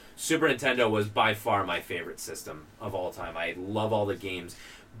Nintendo. Super Nintendo was by far my favorite system of all time. I love all the games.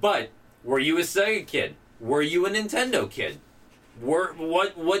 But, were you a Sega kid? Were you a Nintendo kid?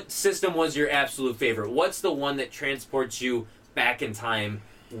 What system was your absolute favorite? What's the one that transports you back in time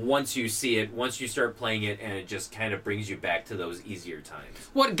once you see it, once you start playing it, and it just kind of brings you back to those easier times?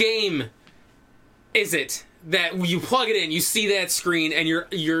 What game is it that you plug it in, you see that screen, and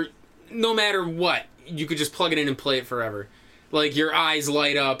you're no matter what, you could just plug it in and play it forever? Your eyes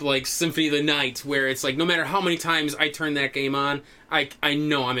light up, like Symphony of the Night, where it's no matter how many times I turn that game on, I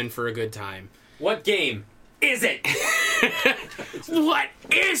know I'm in for a good time. What game is it? What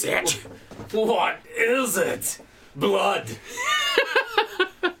is it? What is it? Blood.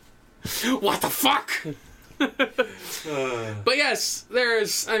 What the fuck? But yes, there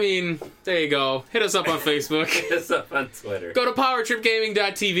you go. Hit us up on Facebook. Hit us up on Twitter. Go to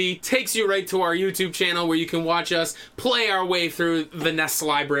powertripgaming.tv. Takes you right to our YouTube channel where you can watch us play our way through the NES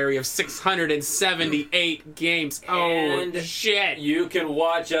library of 678 games. And shit. You can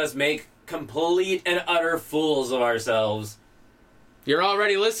watch us make complete and utter fools of ourselves. You're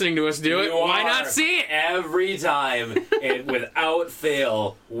already listening to us do it. Why not see it? Every time, and without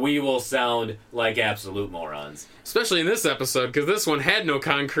fail, we will sound like absolute morons. Especially in this episode, because this one had no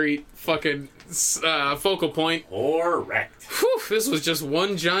concrete fucking focal point. Correct. Whew, this was just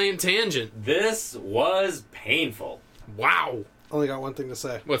one giant tangent. This was painful. Wow. Only got one thing to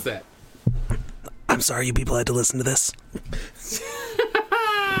say. What's that? I'm sorry you people had to listen to this.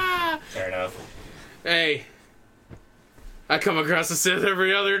 Fair enough. Hey. I come across a Sith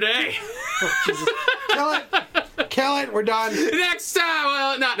every other day. Oh, Jesus. Kill it! kill it. We're done. Next time.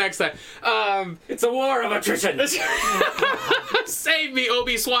 Well, not next time. It's a war of attrition. Save me,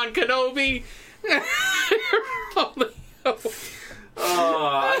 Obi-Wan Kenobi.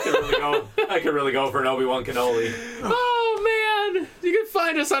 Oh, I could really go for an Obi-Wan Kenobi. Oh man, you can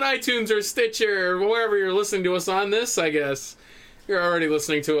find us on iTunes or Stitcher or wherever you're listening to us on this. I guess you're already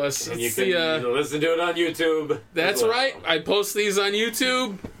listening to us. And you can listen to it on YouTube. That's right. I post these on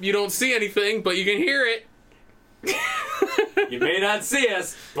YouTube. You don't see anything, but you can hear it. You may not see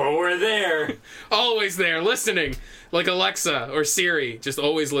us, but we're there. Always there, listening. Like Alexa or Siri. Just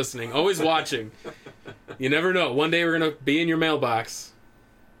always listening, always watching. You never know. One day we're going to be in your mailbox.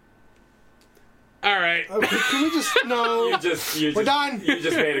 All right. Okay, can we just... No. We're done. You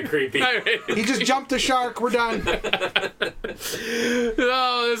just made it creepy. He just jumped the shark. We're done. Oh,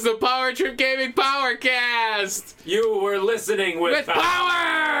 this is the Power Trip Gaming Powercast. You were listening with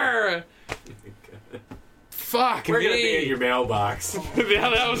power. Fuck We're me. going to be in your mailbox. Yeah,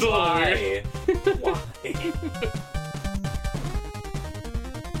 that was a little weird. Why?